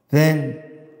 Then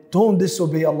don't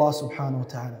disobey Allah subhanahu wa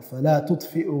ta'ala. فَلَا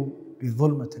تُطْفِئُوا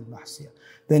بِظُلْمَةِ الْمَحْسِيَةِ.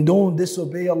 Then don't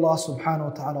disobey Allah subhanahu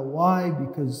wa ta'ala. Why?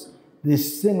 Because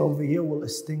this sin over here will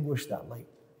extinguish that light.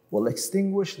 Will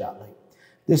extinguish that light.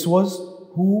 This was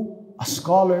who? A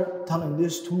scholar telling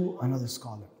this to another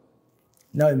scholar.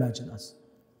 Now imagine us.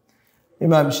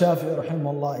 Imam Shafi'i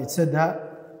rahimahullah, it said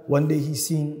that one day he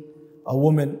seen a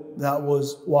woman that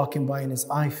was walking by and his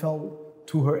eye fell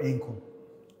to her ankle.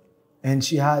 And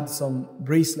she had some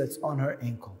bracelets on her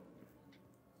ankle.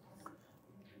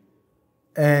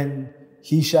 And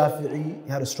he Shafi'i, he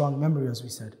had a strong memory, as we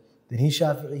said. Then he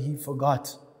Shafi'i, he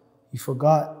forgot.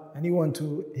 And he went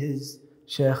to his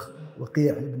Shaykh Waqi'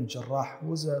 ibn Jarrah, who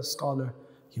was a scholar.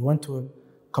 He went to him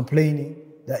complaining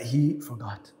that he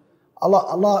forgot. A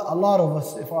lot of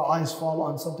us, if our eyes fall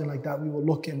on something like that, we will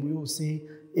look and we will see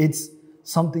it's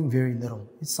something very little.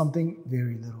 It's something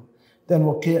very little. Then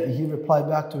Waqi', he replied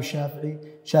back to Shafi'i.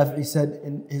 Shafi'i said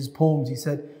in his poems, he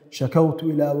said, شكوت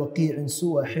إلى وقيع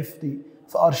سوء حفظي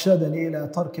فأرشدني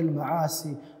إلى ترك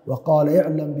المعاصي وقال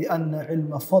اعلم بأن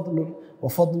علم فضل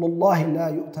وفضل الله لا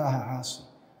يؤتاها عاصي.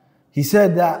 He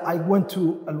said that I went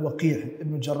to Al-Waqi'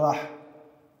 ibn Jarrah,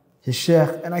 his sheikh,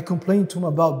 and I complained to him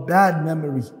about bad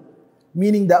memory,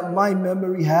 meaning that my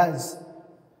memory has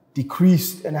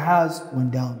decreased and has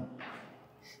went down.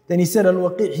 Then he said,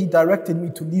 Al-Waqi', he directed me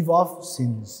to leave off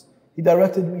sins. He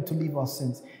directed me to leave off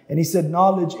sins. And he said,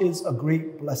 knowledge is a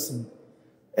great blessing.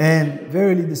 And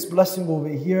verily, this blessing over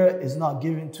here is not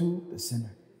given to the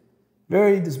sinner.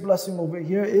 Verily, this blessing over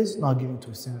here is not given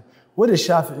to a sinner. What did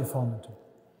Shafi'i fall into?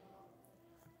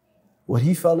 What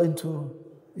he fell into,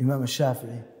 Imam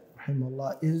Shafi'i,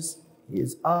 rahimahullah, is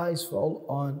his eyes fell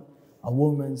on a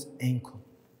woman's ankle.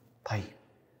 Tayyib.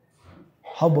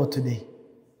 How about today?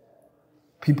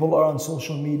 People are on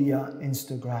social media,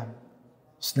 Instagram,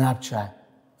 Snapchat,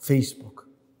 Facebook,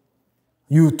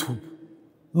 YouTube,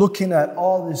 looking at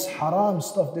all this haram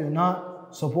stuff they're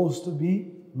not supposed to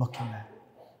be looking at.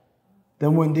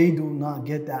 Then when they do not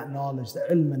get that knowledge, the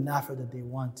ilm and nafi that they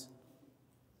want,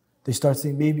 they start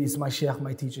saying, maybe it's my sheikh,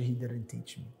 my teacher, he didn't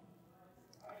teach me.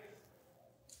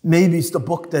 Maybe it's the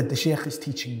book that the sheikh is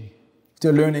teaching me. If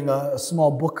they're learning a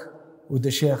small book with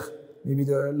the sheikh, maybe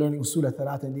they're learning usul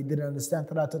al-thalatha and they didn't understand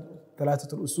thalatha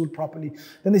al-usul properly.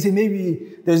 Then they say,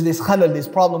 maybe there's this khalal, this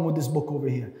problem with this book over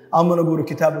here. I'm going to go to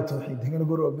Kitab al-Tawheed. They're going to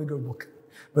go to a bigger book.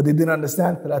 But they didn't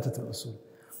understand thalatha al-usul.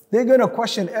 They're going to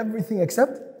question everything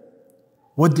except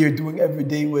what they're doing every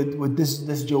day with this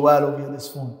jawal over here, this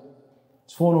phone.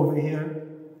 This phone over here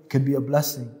could be a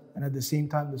blessing. And at the same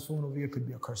time, this phone over here could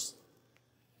be a curse.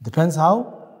 Depends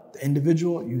how the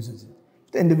individual uses it.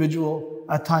 The individual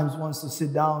at times wants to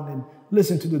sit down and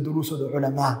listen to the durus of the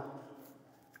ulama.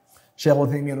 Shaykh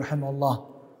Uthaymeen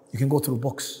rahimahullah, you can go through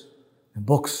books and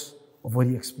books of what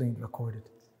he explained, recorded.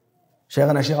 Shaykh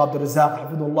Abdul Razzaq,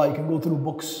 hafidhullah, you can go through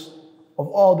books of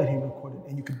all that he recorded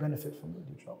and you could benefit from it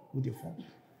with your phone.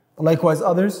 But likewise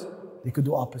others, they could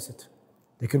do opposite.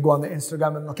 They could go on the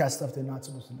Instagram and look at stuff they're not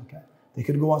supposed to look at. They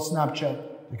could go on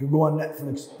Snapchat, they could go on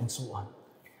Netflix and so on.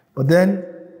 But then,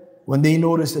 when they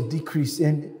notice a decrease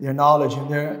in their knowledge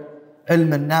and their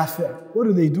ilm and nafi', what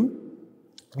do?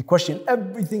 They question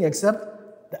everything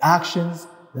except the actions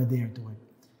that they are doing.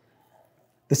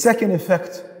 The second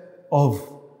effect of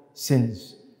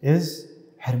sins is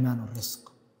hirman al-rizq.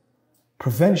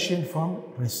 Prevention from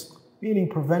rizq, meaning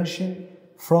prevention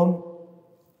from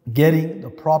getting the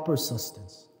proper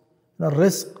sustenance. Now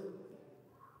rizq,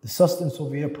 the sustenance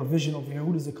over here, provision over here,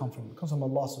 who does it come from? It comes from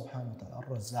Allah subhanahu wa ta'ala,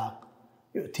 al-Razzaq.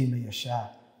 يؤتي من يشاء.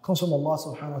 Comes from Allah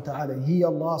subhanahu wa ta'ala. He,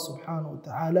 Allah subhanahu wa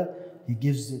ta'ala, He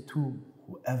gives it to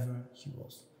whoever He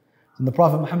wills. And the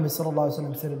Prophet Muhammad sallallahu alayhi wa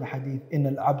sallam said in the hadith,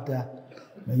 إِنَّ الْعَبْدَ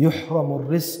لَيُحْرَمُ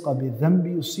الرِّزْقَ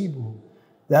بِالذَّنْبِ يُصِيبُهُ.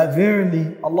 That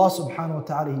verily Allah subhanahu wa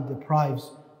ta'ala, He deprives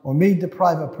or may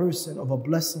deprive a person of a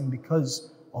blessing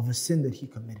because of a sin that he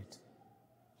committed.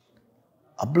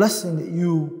 A blessing that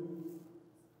you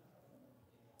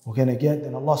were going to get,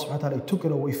 then Allah subhanahu wa ta'ala took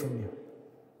it away from you.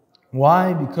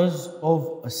 Why? Because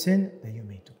of a sin that you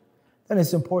may do. Then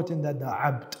it's important that the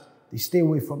abd, they stay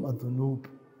away from a dhunub.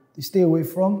 They stay away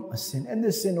from a sin. And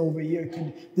this sin over here,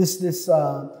 this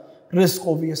rizq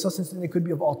over here, sustenance, and it could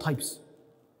be of all types.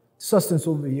 Sustenance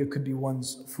over here could be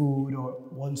one's food or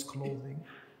one's clothing.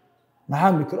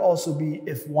 Na'am, it could also be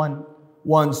if one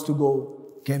wants to go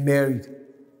get married.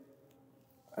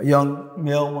 A young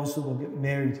male wants to go get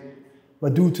married.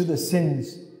 But due to the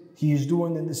sins he is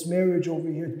doing in this marriage over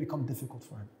here, it's become difficult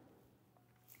for him.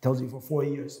 He tells you for 4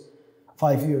 years,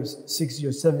 5 years, 6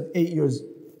 years, 7, 8 years,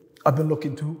 I've been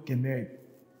looking to get married.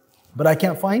 But I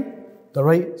can't find the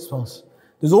right spouse.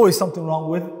 There's always something wrong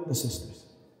with the sisters.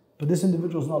 But this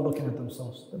individual is not looking at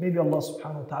themselves. But maybe Allah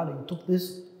subhanahu wa ta'ala took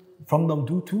this from them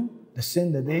due to the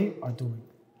sin that they are doing.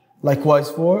 Likewise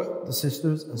for the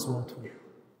sisters as well too.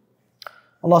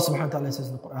 Allah subhanahu wa ta'ala says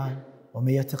in the Quran,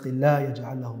 وَمَن يَتَقِ اللَّهَ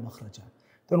يَجْعَلْ لَهُ مَخْرَجًا.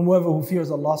 Then whoever who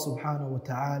fears Allah subhanahu wa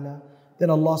ta'ala, then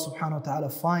Allah subhanahu wa ta'ala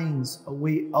finds a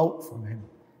way out from him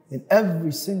in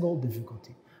every single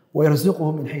difficulty. وَيَرْزِقُهُ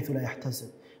مِنْ حَيْثُ لَا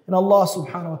يَحْتَسِبُ. And Allah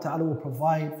subhanahu wa ta'ala will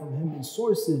provide from him in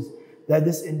sources that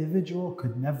this individual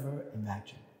could never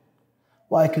imagine.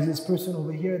 Why? Because this person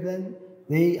over here then,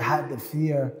 they had the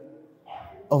fear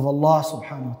of Allah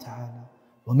subhanahu wa ta'ala.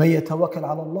 وَمَن يَتَوَكَّلْ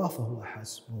عَلَى اللَّهِ فَهُوَ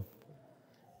حَسْبُهُ.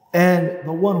 And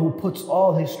the one who puts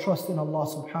all his trust in Allah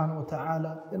subhanahu wa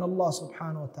ta'ala, then Allah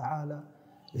subhanahu wa ta'ala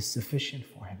is sufficient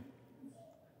for him.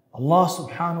 Allah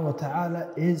subhanahu wa ta'ala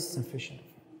is sufficient.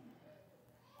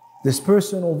 This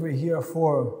person over here,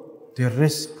 for their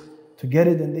risk to get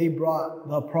it, and they brought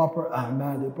the proper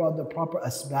a'mal, they brought the proper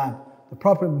asbab, the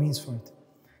proper means for it.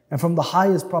 And from the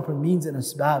highest proper means and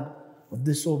asbab of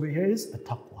this over here is a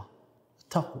taqwa.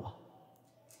 Taqwa.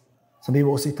 Some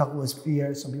people will say taqwa is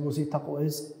fear, some people will say taqwa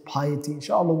is piety.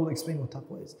 Inshallah we'll explain what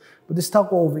taqwa is. But this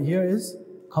taqwa over here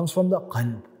comes from the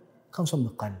qalb. Comes from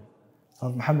the qalb.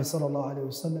 Muhammad sallallahu alayhi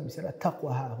wa sallam, he said,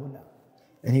 at-taqwa ha-huna.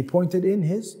 And he pointed in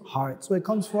his heart. So it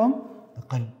comes from the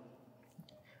qalb.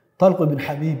 Talq ibn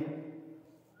Habib,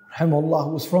 rahimahullah, who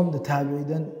was from the Tabi'i,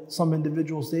 then some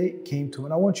individuals, they came to him.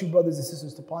 And I want you brothers and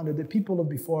sisters to ponder, the people of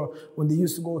before, when they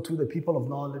used to go to the people of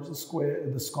knowledge,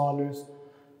 the scholars,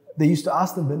 they used to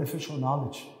ask them beneficial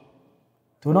knowledge.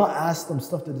 Do not ask them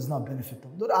stuff that does not benefit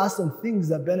them. Don't ask them things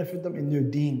that benefit them in their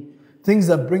deen. Things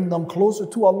that bring them closer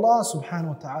to Allah subhanahu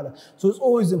wa ta'ala. So it's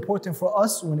always important for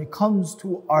us when it comes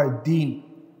to our deen,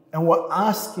 and we're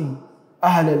asking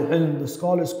Ahl al-Ilm, the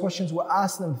scholars, questions, we're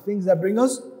asking them things that bring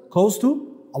us close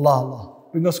to Allah.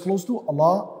 Bring us close to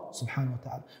Allah subhanahu wa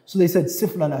ta'ala. So they said,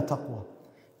 Sif lana taqwa.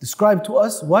 Describe to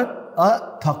us what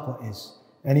a taqwa is.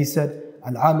 And he said,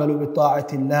 Al-amalu bi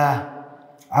ta'ati Allah,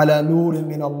 ala nurin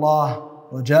min Allah,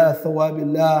 raja'a thawab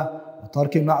Allah, wa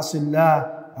tarki ma'asi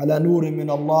Allah, ala nurin min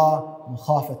Allah,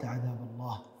 mukhafata adab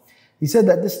Allah. He said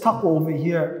that this taqwa over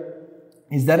here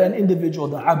is that an individual,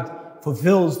 the abd,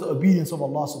 fulfills the obedience of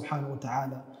Allah subhanahu wa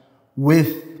ta'ala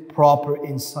with proper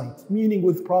insight, meaning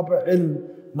with proper ilm,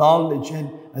 knowledge and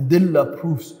adillah,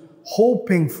 proofs,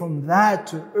 hoping from that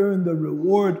to earn the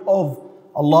reward of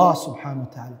Allah subhanahu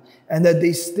wa ta'ala, and that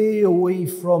they stay away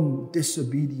from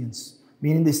disobedience,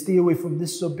 meaning they stay away from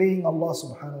disobeying Allah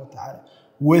subhanahu wa ta'ala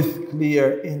with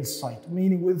clear insight,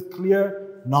 meaning with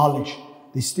clear knowledge.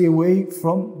 They stay away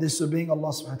from disobeying Allah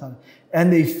subhanahu wa ta'ala,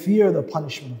 and they fear the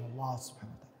punishment of Allah subhanahu wa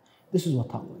ta'ala. This is what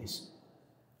taqwa is.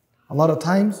 A lot of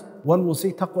times, one will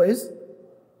say taqwa is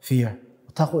fear.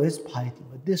 Taqwa is piety.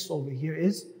 But this over here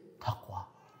is taqwa.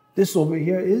 This over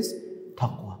here is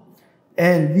taqwa.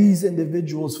 And these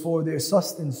individuals, for their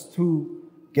sustenance to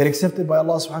get accepted by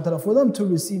Allah subhanahu wa ta'ala, for them to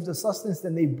receive the sustenance,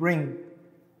 then they bring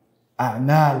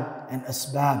a'mal and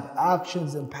asbab,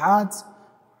 actions and paths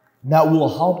that will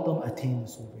help them attain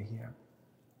this over here.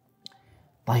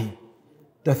 طيب.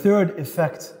 The third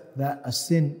effect that a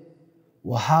sin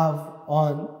will have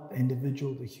on the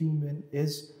individual, the human,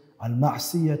 is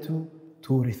al-ma'siyatu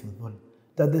turithu dhul.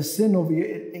 That the sin over here,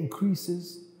 it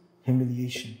increases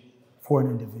humiliation for an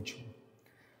individual.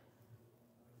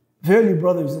 Verily,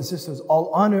 brothers and sisters,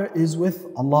 all honor is with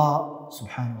Allah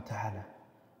subhanahu wa ta'ala.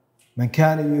 Man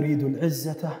kana yuridu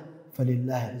al-izzata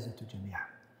falillahi izzatu jami'an.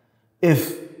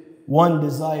 If one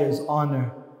desires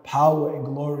honor, power and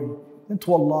glory, then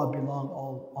to Allah belong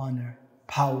all honor,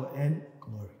 power and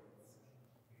glory.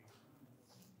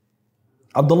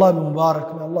 Abdullah ibn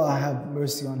Mubarak, may Allah have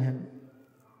mercy on him.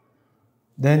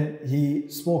 Then he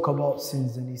spoke about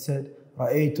sins and he said,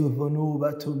 رَأَيْتُ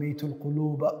الذُّنُوبَ تُمِيتُ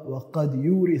الْقُلُوبَ وَقَدْ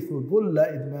يُورِثُ ذُلَّ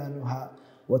إِدْمَانُهَا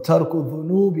وَتَرْكُ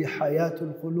الذُّنُوبِ حَيَاةُ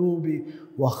الْقُلُوبِ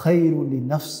وَخَيْرٌ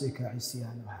لِنَفْسِكَ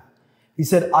عِصْيَانُهَا. He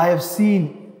said, I have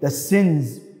seen that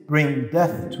sins bring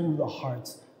death to the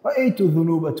hearts. رَأَيْتُ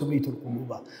الذُّنُوبَ تُمِيتُ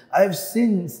الْقُلُوبَ. I have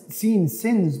seen sins,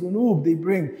 dhunub, they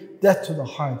bring death to the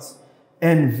hearts.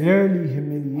 And verily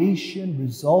humiliation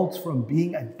results from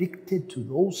being addicted to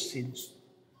those sins.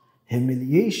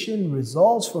 Humiliation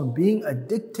results from being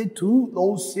addicted to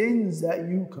those sins that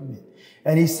you commit.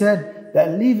 And he said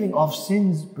that leaving off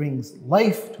sins brings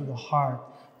life to the heart.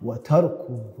 وَتَرْكُ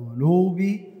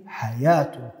الذُّنُوبِ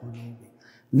حَيَاةُ الْقُلُوبِ.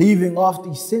 Leaving off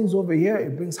these sins over here,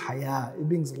 it brings haya, it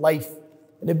brings life,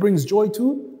 and it brings joy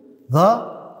to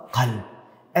the qalb.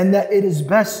 And that it is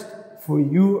best for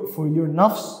you, for your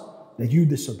nafs, that you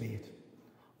disobey it.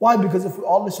 Why? Because if we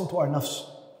all listen to our nafs,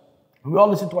 and we all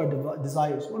listen to our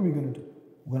desires, what are we going to do?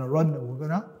 We're going to run and we're going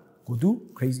to go do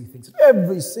crazy things. If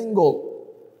every single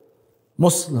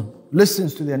Muslim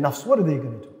listens to their nafs, what are they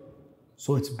going to do?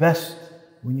 So it's best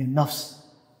when your nafs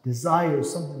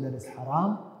desires something that is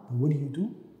haram, then what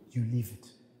do? You leave it.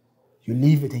 You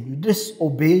leave it and you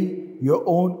disobey your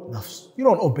own nafs. You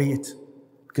don't obey it.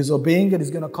 Because obeying it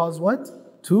is going to cause what?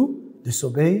 To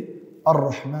disobey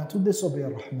Ar-Rahman, to disobey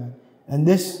Ar-Rahman. And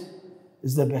this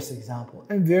is the best example.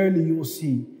 And verily you will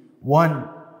see one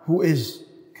who is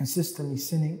consistently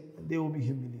sinning, and they will be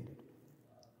humiliated.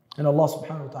 And Allah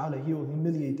subhanahu wa ta'ala, He will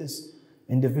humiliate this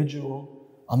individual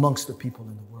amongst the people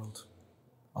in the world.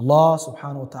 Allah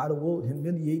subhanahu wa ta'ala will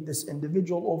humiliate this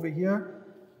individual over here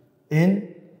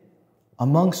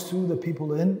amongst the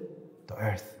people in the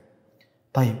earth.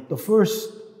 طيب, the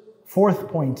fourth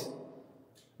point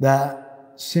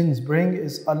that sins bring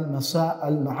is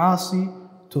al-ma'asi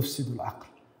tufsidul aql.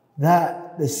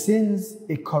 That the sins,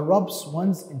 it corrupts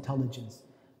one's intelligence.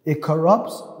 It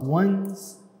corrupts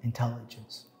one's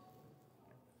intelligence.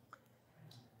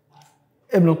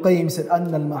 Ibn al-Qayyim said,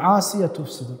 أن المعاصي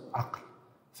تفسد العقل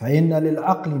فإن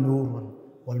للعقل نور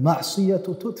والمعصية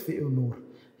تطفئ النور.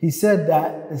 He said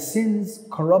that the sins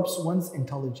corrupts one's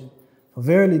intelligence. For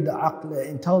verily the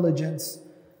intelligence,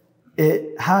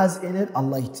 it has in it a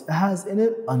light. It has in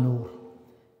it a nur.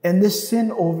 And this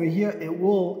sin over here, it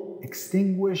will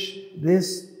extinguish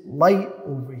this light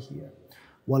over here.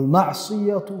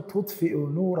 وَالْمَعْصِيَةُ تُطْفِئُ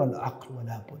نُورَ الْعَقْلِ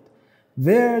وَلَا بُدْ.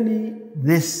 Verily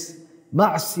this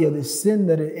ma'siyah, this sin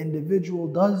that an individual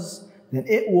does, then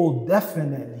it will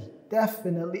definitely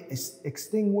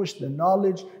extinguish the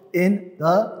knowledge in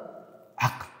the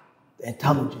aql, the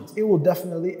intelligence. It will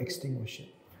definitely extinguish it.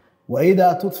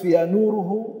 وَإِذَا تُطْفِيَ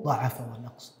نُورُهُ ضَعَفَ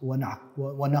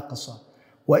وَنَقَصَ.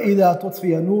 وَإِذَا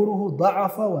تُطْفِيَ نُورُهُ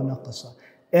ضَعَفَ وَنَقَصَ.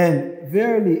 And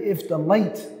verily, if the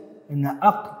light in the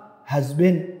aql has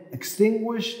been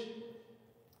extinguished,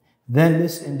 then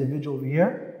this individual over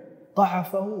here,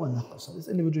 ضَعَفَ وَنَقَصَ. This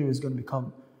individual is going to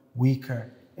become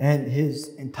weaker, and his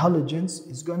intelligence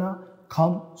is going to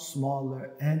come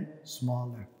smaller and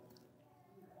smaller.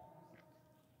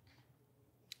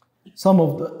 Some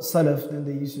of the Salaf, then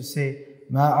they used to say,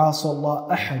 مَا عَاصَ اللَّهَ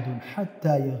أَحَدٌ حَتَّى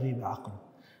يَغِيبَ عَقْلُهُ.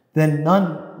 Then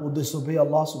none will disobey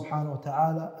Allah subhanahu wa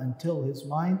ta'ala until his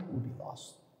mind will be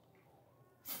lost.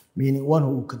 Meaning one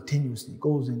who continuously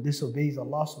goes and disobeys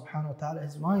Allah subhanahu wa ta'ala,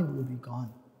 his mind will be gone.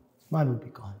 His mind will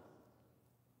be gone.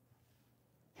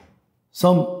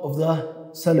 Some of the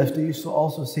Salaf, they used to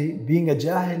also say, being a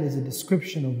jahil is a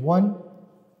description of one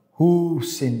who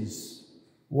sins.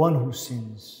 One who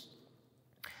sins.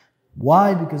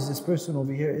 Why? Because this person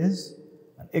over here is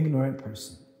an ignorant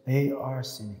person. They are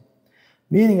sinning.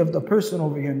 Meaning if the person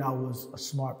over here now was a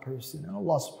smart person and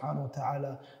Allah subhanahu wa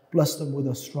ta'ala blessed them with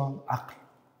a strong aql,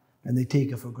 and they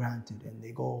take it for granted and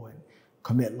they go and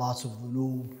commit lots of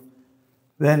dhunub,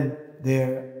 then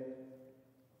their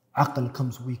aql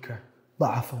comes weaker.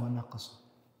 ضَعَفَ وَنَقَصَ.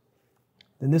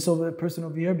 Then this person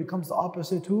over here becomes the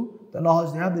opposite to the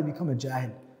knowledge they have. They become a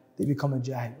jahil. They become a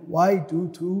jahil. Why? Due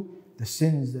to the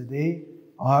sins that they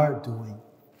are doing.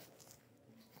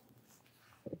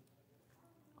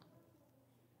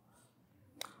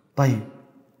 طيب,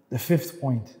 the fifth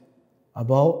point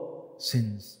about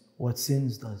sins, what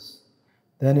sins does.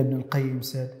 Then Ibn al-Qayyim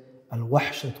said,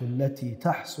 الوحشة التي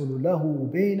تحصل له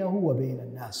بينه وبين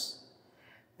الناس.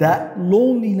 That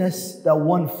loneliness that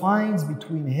one finds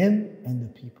between him and the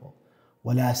people.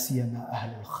 ولا سيما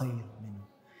أهل الخير منه.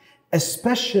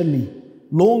 Especially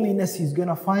loneliness he's going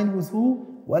to find with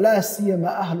who? ولا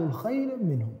سيما أهل الخير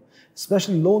منهم.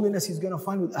 Especially loneliness he's going to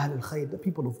find with أهل الخير, the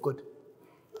people of good.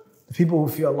 The people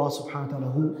who fear Allah subhanahu wa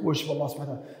ta'ala, who worship Allah subhanahu wa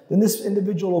ta'ala. Then this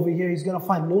individual over here, he's going to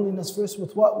find loneliness first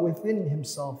with what? Within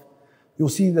himself. You'll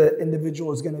see the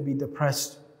individual is going to be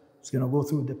depressed. He's going to go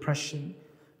through depression.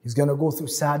 He's going to go through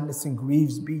sadness and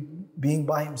griefs, being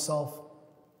by himself.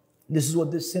 This is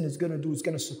what this sin is going to do. It's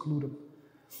going to seclude him.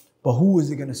 But who is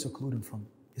it going to seclude him from?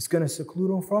 It's going to seclude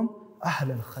him from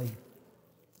Ahl al-Khayr.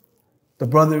 The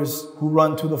brothers who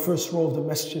run to the first row of the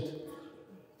masjid.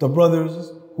 The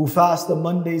brothers who fast on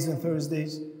Mondays and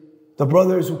Thursdays. The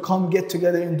brothers who come get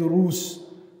together in durus.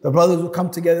 The brothers who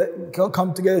come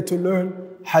together to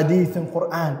learn hadith and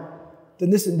Quran.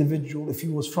 Then this individual, if he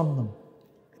was from them,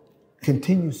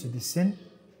 continues to this sin,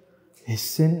 his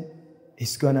sin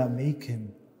is going to make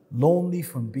him lonely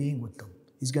from being with them.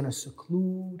 He's going to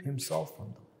seclude himself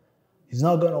from them. He's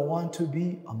not going to want to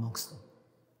be amongst them.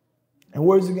 And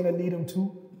where is it going to lead him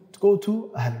to? To go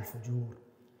to Ahl al-Fujur.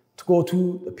 To go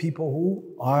to the people who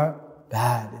are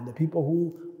bad and the people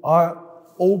who are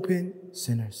open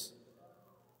sinners.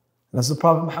 And as the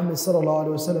Prophet Muhammad sallallahu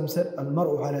alaihi wasallam said,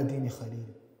 "Al-mar'u ala dini khalil."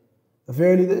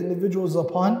 Verily, the individual is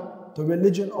upon the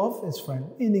religion of his friend.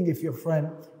 Meaning, if your friend,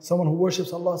 someone who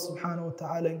worships Allah subhanahu wa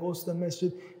ta'ala and goes to the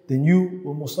masjid, then you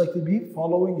will most likely be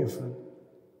following your friend.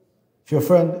 If your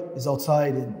friend is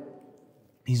outside and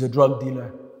he's a drug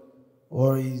dealer,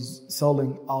 or he's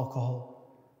selling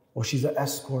alcohol, or she's an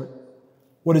escort,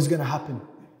 what is going to happen?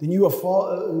 Then you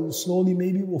will slowly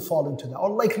maybe will fall into that, or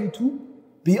likely to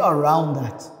be around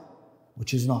that,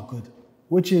 which is not good.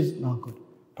 Which is not good.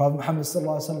 Prophet Muhammad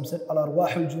sallallahu alaihi wasallam said,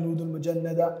 "Al-arwahul junudul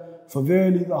mujannada." For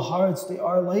verily the hearts, they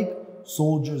are like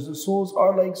soldiers. The souls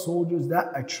are like soldiers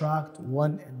that attract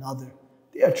one another.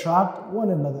 They attract one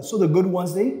another. So the good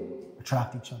ones, they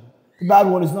attract each other. The bad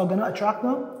one is not going to attract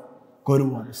the good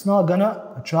one. It's not going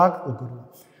to attract the good one.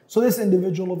 So this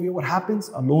individual over here, what happens?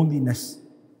 A loneliness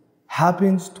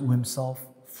happens to himself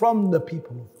from the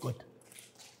people of good.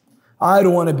 I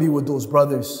don't want to be with those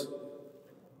brothers.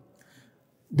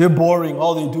 They're boring.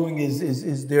 All they're doing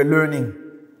is they're learning.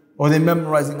 Or they're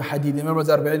memorizing hadith. They memorize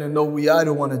Arba'in and Nawawi. I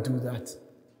don't want to do that.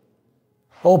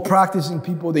 All practicing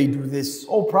people, they do this.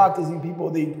 All practicing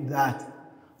people, they do that.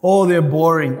 Oh, they're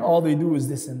boring. All they do is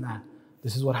this and that.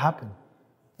 This is what happened.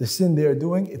 The sin they're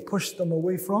doing, it pushed them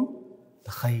away from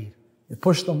the khair. It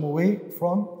pushed them away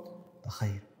from the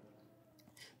khair.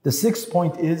 The sixth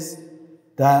point is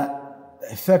that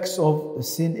the effects of the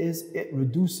sin is it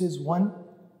reduces one's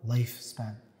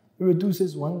lifespan. It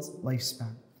reduces one's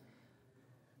lifespan.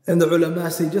 And the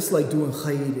ulama say just like doing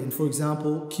khair, and for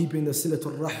example, keeping the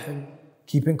silatul rahim,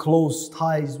 keeping close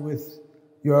ties with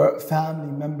your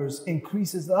family members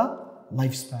increases the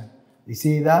lifespan. They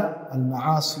say that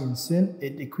al-ma'asi and sin,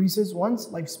 it decreases one's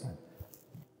lifespan.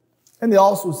 And they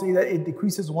also say that it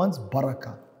decreases one's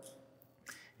barakah.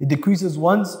 It decreases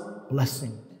one's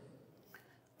blessing.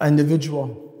 An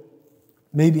individual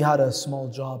maybe had a small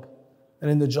job, and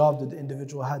in the job that the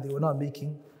individual had, they were not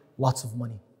making lots of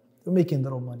money. They were making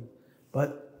little money.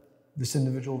 But this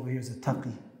individual over here is a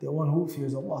taqi, the one who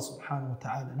fears Allah subhanahu wa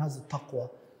ta'ala and has the taqwa.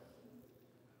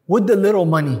 With the little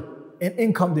money and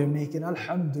income they're making,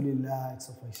 alhamdulillah, it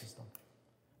suffices them.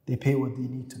 They pay what they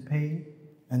need to pay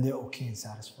and they're okay and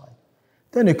satisfied.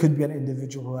 Then it could be an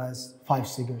individual who has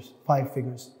 5 figures,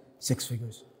 6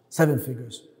 figures, 7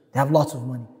 figures. They have lots of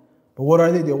money. But what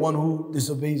are they? They're one who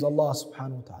disobeys Allah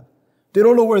subhanahu wa ta'ala. They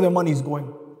don't know where their money is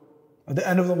going. At the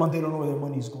end of the month, they don't know where their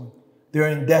money is going. They're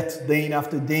in debt, day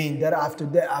after day, debt after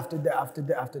debt, after debt, after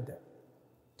debt, after debt.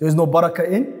 There's no barakah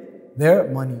in their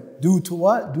money. Due to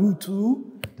what? Due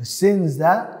to the sins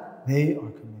that they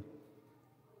are committing.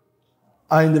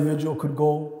 An individual could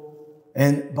go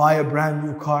and buy a brand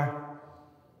new car,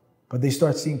 but they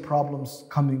start seeing problems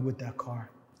coming with that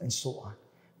car, and so on.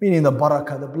 Meaning the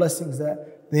barakah, the blessings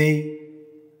that they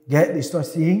get, they start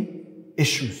seeing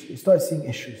issues. They start seeing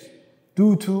issues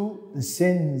due to the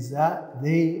sins that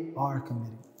they are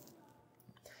committing.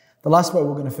 The last part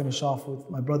we're going to finish off with,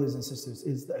 my brothers and sisters,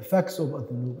 is the effects of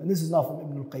adhnub. And this is not from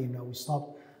Ibn al-Qayyim now. We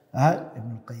stopped at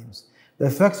Ibn al-Qayyim's. The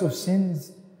effects of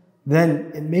sins,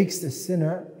 then it makes the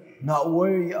sinner not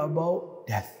worry about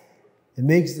death. It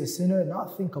makes the sinner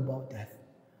not think about death.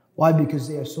 Why? Because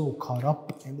they are so caught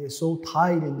up and they're so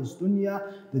tied in this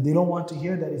dunya that they don't want to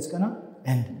hear that it's going to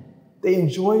end. They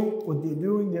enjoy what they're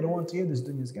doing. They don't want to hear this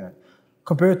dunya is going to.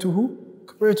 Compared to who?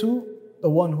 Compared to the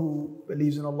one who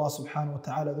believes in Allah subhanahu wa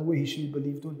ta'ala the way he should be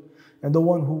believed in. And the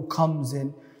one who comes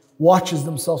and watches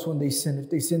themselves when they sin.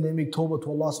 If they sin, they make tawbah to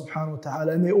Allah subhanahu wa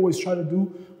ta'ala. And they always try to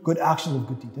do good actions of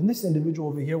good deeds. And this individual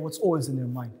over here, what's always in their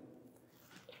mind?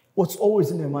 What's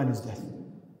always in their mind is death.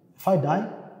 If I die,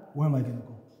 where am I going to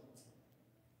go?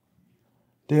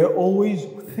 They're always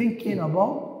thinking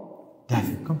about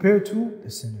death compared to the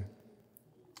sinner.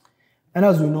 And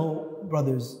as we know,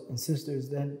 brothers and sisters,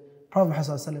 then Prophet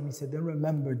ﷺ, he said, then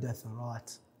remember death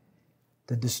arat,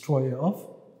 the destroyer of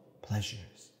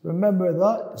pleasures. Remember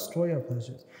the destroyer of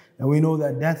pleasures. And we know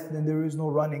that death, then there is no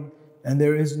running and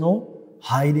there is no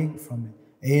hiding from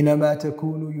it. أَيْنَمَا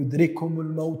تَكُونُوا يُدْرِكُمُ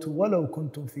الْمَوْتُ وَلَوْ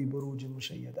كُنْتُمْ فِي بُرُوجٍ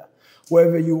مُشَيَّدَةٍ.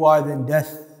 Wherever you are, then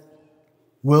death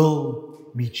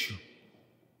will meet you.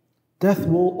 Death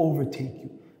will overtake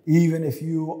you, even if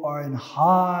you are in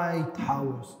high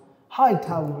towers. High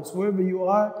towers, wherever you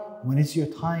are, when it's your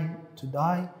time to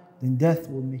die, then death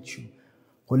will meet you.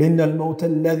 قُلْ إِنَّ الْمَوْتَ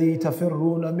الَّذِي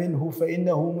تَفِرُّونَ مِنْهُ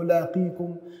فَإِنَّهُ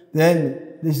مُلَاقِيكُمْ.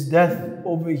 Then this death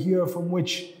over here from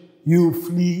which you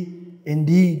flee,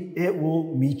 indeed it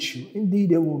will meet you.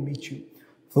 Indeed it will meet you.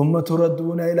 ثُمَّ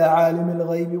تُرَدُّونَ إِلَىٰ عَالِمِ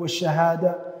الْغَيْبِ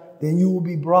وَالشَّهَادَةِ. Then you will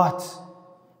be brought,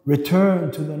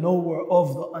 returned to the knower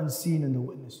of the unseen and the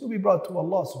witness. You'll be brought to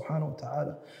Allah subhanahu wa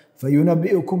ta'ala.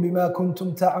 فَيُنَبِّئُكُم بِمَا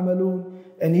كُنْتُمْ تَعْمَلُونَ.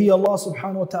 And He, Allah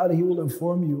subhanahu wa ta'ala, He will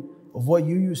inform you of what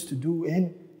you used to do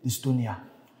in this dunya.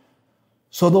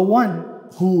 So the one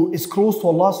who is close to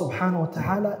Allah subhanahu wa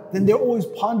ta'ala, then they're always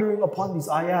pondering upon these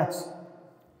ayats.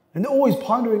 And they're always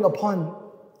pondering upon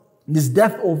this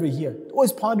death over here. They're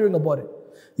always pondering about it.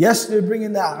 Yes, they're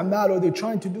bringing the a'mal, or they're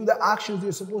trying to do the actions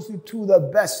they're supposed to do to the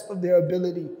best of their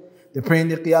ability. They're praying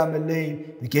their qiyam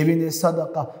al-layl, they're giving their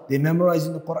sadaqah, they're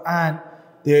memorizing the Quran,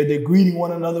 they're greeting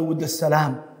one another with the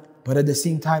salam. But at the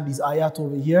same time, these ayat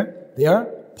over here, they are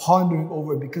pondering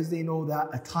over it because they know that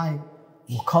a time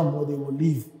will come where they will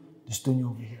leave this dunya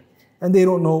over here. And they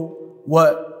don't know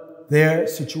what their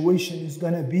situation is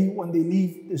going to be when they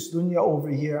leave this dunya over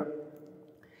here.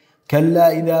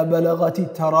 كَلَّا إِذَا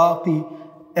بَلَغَتِ التَّرَاقِي.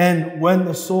 And when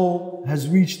the soul has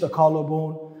reached the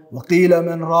collarbone, وَقِيلَ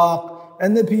مَنْ رَاقٍ.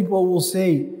 And the people will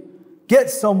say, get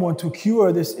someone to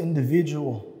cure this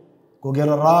individual. Go get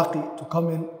a raqi to come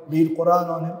and read Quran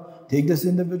on him. Take this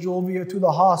individual over here to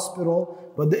the hospital.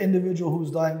 But the individual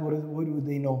who's dying, what do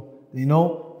they know? They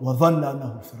know وَظَنَّ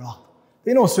أَنَّهُ الْفِرَاقِ.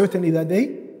 They know certainly that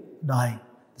they dying.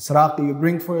 This raqi you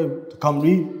bring for him to come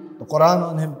read the Quran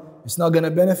on him, it's not going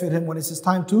to benefit him when it's his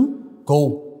time to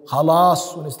go.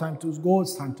 Khalas, when it's time to go,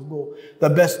 it's time to go. The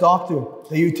best doctor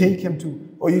that you take him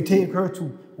to, or you take her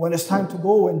to, when it's time to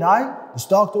go and die, this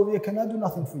doctor over here cannot do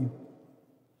nothing for you.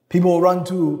 People run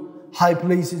to high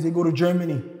places, they go to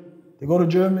Germany. They go to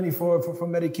Germany for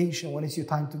medication. When it's your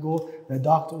time to go, the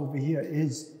doctor over here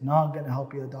is not going to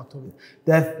help you. The doctor over here.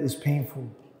 Death is painful.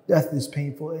 Death is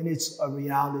painful, and it's a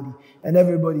reality. And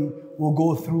everybody will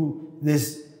go through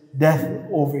this death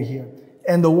over here.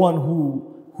 And the one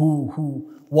who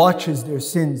watches their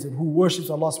sins and who worships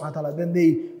Allah subhanahu wa ta'ala, then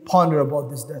they ponder about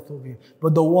this death over here.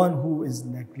 But the one who is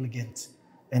negligent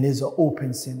and is an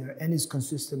open sinner and is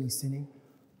consistently sinning,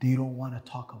 they don't want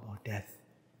to talk about death.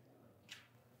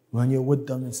 When you're with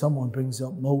them and someone brings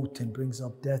up maut and brings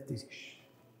up death, they say, shh,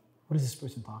 what is this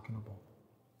person talking about?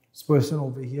 This person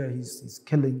over here, he's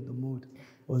killing the mood.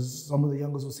 Or some of the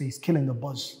youngers will say, he's killing the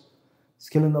buzz. He's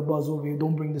killing the buzz over here.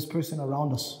 Don't bring this person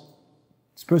around us.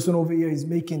 This person over here is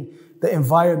making the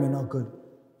environment not good.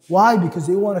 Why? Because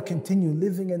they want to continue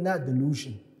living in that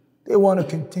delusion. They want to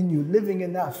continue living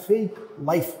in that fake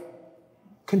life.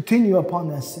 Continue upon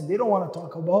that sin. They don't want to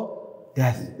talk about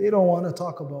death. They don't want to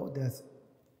talk about death.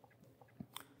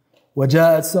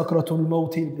 وَجَاءَتْ سَكْرَةُ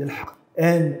الْمَوْتِ بِالْحَقِّ.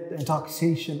 And the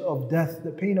intoxication of death,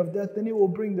 the pain of death, then it will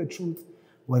bring the truth.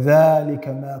 وَذَلِكَ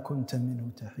مَا كُنْتَ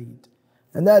مِنْهُ تَحِيدٌ.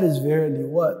 And that is verily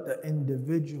what the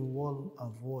individual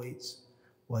avoids.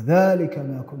 وَذَلِكَ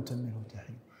مَا كُنْتَ مِنْهُ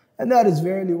تَحِيدٌ. And that is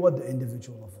verily what the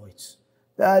individual avoids.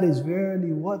 That is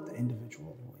verily what the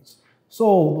individual avoids. So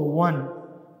the one who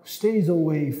stays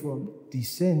away from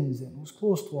these sins and who's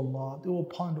close to Allah, they will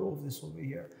ponder over this over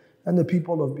here. And the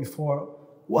people of before,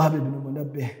 Wahab ibn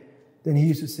Munabbih, then he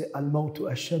used to say,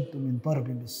 Al-mawtu ashaddu min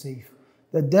darbin bis-sayf.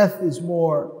 That death is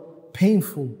more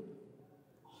painful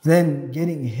than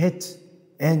getting hit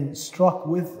and struck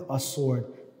with a sword.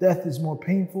 Death is more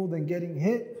painful than getting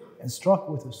hit and struck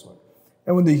with a sword.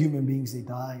 And when the human beings, they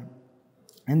die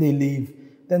and they leave,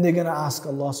 then they're going to ask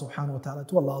Allah subhanahu wa ta'ala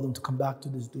to allow them to come back to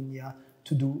this dunya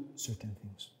to do certain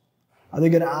things. Are they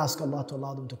going to ask Allah to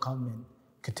allow them to come and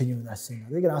continue in that sin?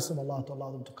 Are they going to ask Allah to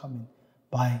allow them to come and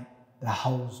buy the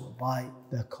house or buy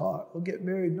the car or get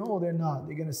married? No, they're not.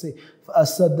 They're going to say,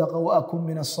 فَأَصَّدَّقَ وَأَكُن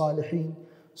مِّنَ الصَّالِحِينَ.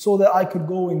 So that I could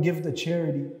go and give the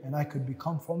charity and I could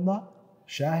become from the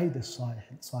Shahid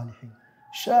al-Salihin.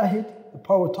 Shahid, the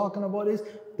part we're talking about is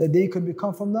that they could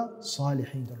become from the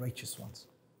Salihin, the righteous ones.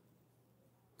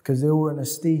 Because they were in a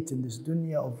state in this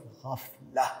dunya of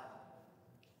ghafla,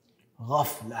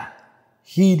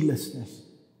 heedlessness.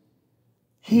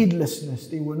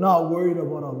 They were not worried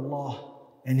about Allah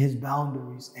and His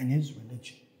boundaries and His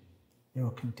religion. They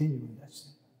were continuing that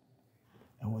sin.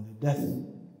 And when the death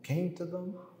came to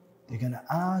them, they're going to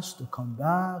ask to come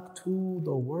back to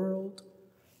the world,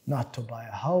 not to buy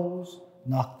a house,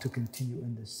 not to continue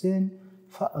in the sin.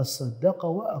 فَأَصَّدَّقَ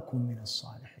وَأَكُن مِّنَ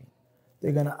الصَّالِحِينَ.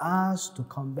 They're going to ask to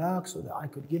come back so that I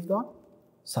could give the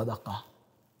sadaqah,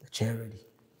 the charity.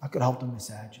 I could help the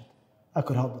masajid. I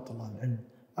could help the talab al-ilm.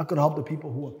 I could help the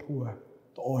people who are poor,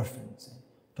 the orphans, and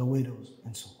the widows,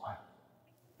 and so on.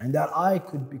 And that I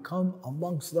could become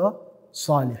amongst the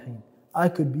salihin. I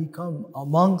could become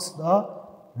amongst the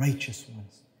righteous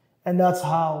ones. And that's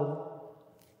how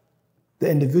the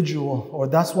individual, or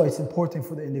that's why it's important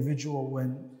for the individual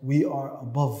when we are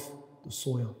above the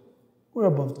soil. We're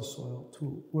above the soil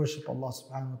to worship Allah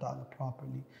subhanahu wa ta'ala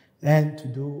properly and to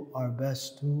do our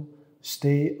best to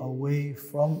stay away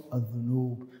from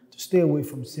adh-dhunub, to stay away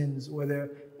from sins, whether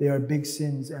they are big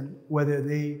sins and whether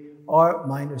they are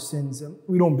minor sins. And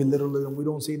we don't belittle them. We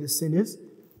don't say the sin is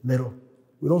little.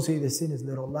 We don't say the sin is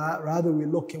little. Rather, we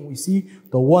look and we see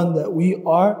the one that we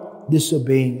are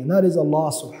disobeying, and that is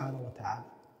Allah subhanahu wa ta'ala.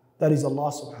 That is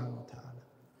Allah subhanahu wa ta'ala.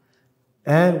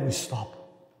 And we stop.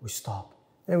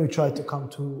 And we try to come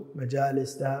to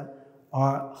majalis that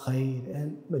are khair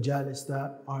and majalis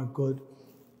that are good.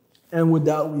 And with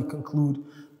that, we conclude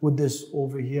with this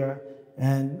over here.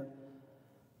 And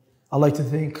I'd like to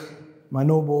thank my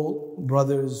noble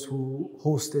brothers who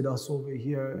hosted us over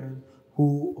here and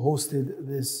who hosted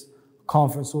this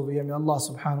conference over here. May Allah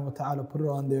subhanahu wa ta'ala put it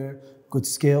on their good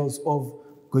scales of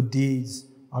good deeds.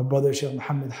 Our brother Sheikh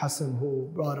Muhammad Hassan, who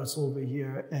brought us over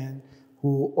here and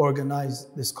who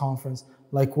organized this conference.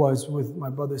 Likewise with my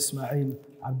brother Ismail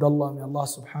Abdullah, may Allah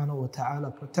subhanahu wa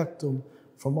ta'ala protect him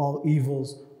from all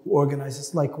evils, who organized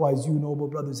this. Likewise, you noble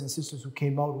brothers and sisters who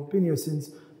came out, who've been here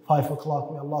since 5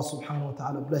 o'clock. May Allah subhanahu wa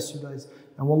ta'ala bless you guys.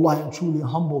 And wallahi, I'm truly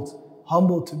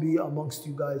humbled to be amongst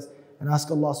you guys, and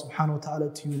ask Allah subhanahu wa ta'ala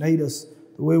to unite us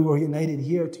the way we're united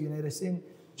here, to unite us in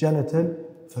Jannat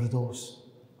al-Firdaus.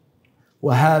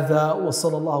 وهذا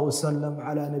وصلى الله وسلم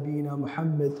على نبينا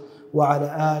محمد وعلى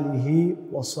آله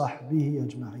وصحبه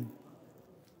أجمعين.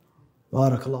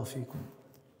 بارك الله فيكم.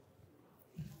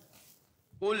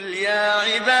 قل يا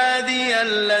عبادي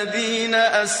الذين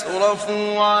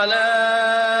أسرفوا على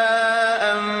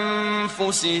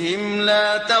أنفسهم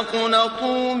لا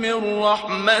تقنطوا من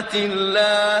رحمة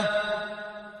الله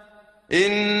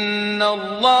إن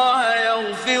الله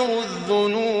يغفر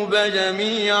الذنوب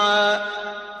جميعا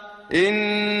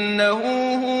إنه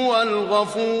هو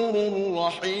الغفور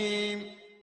الرحيم.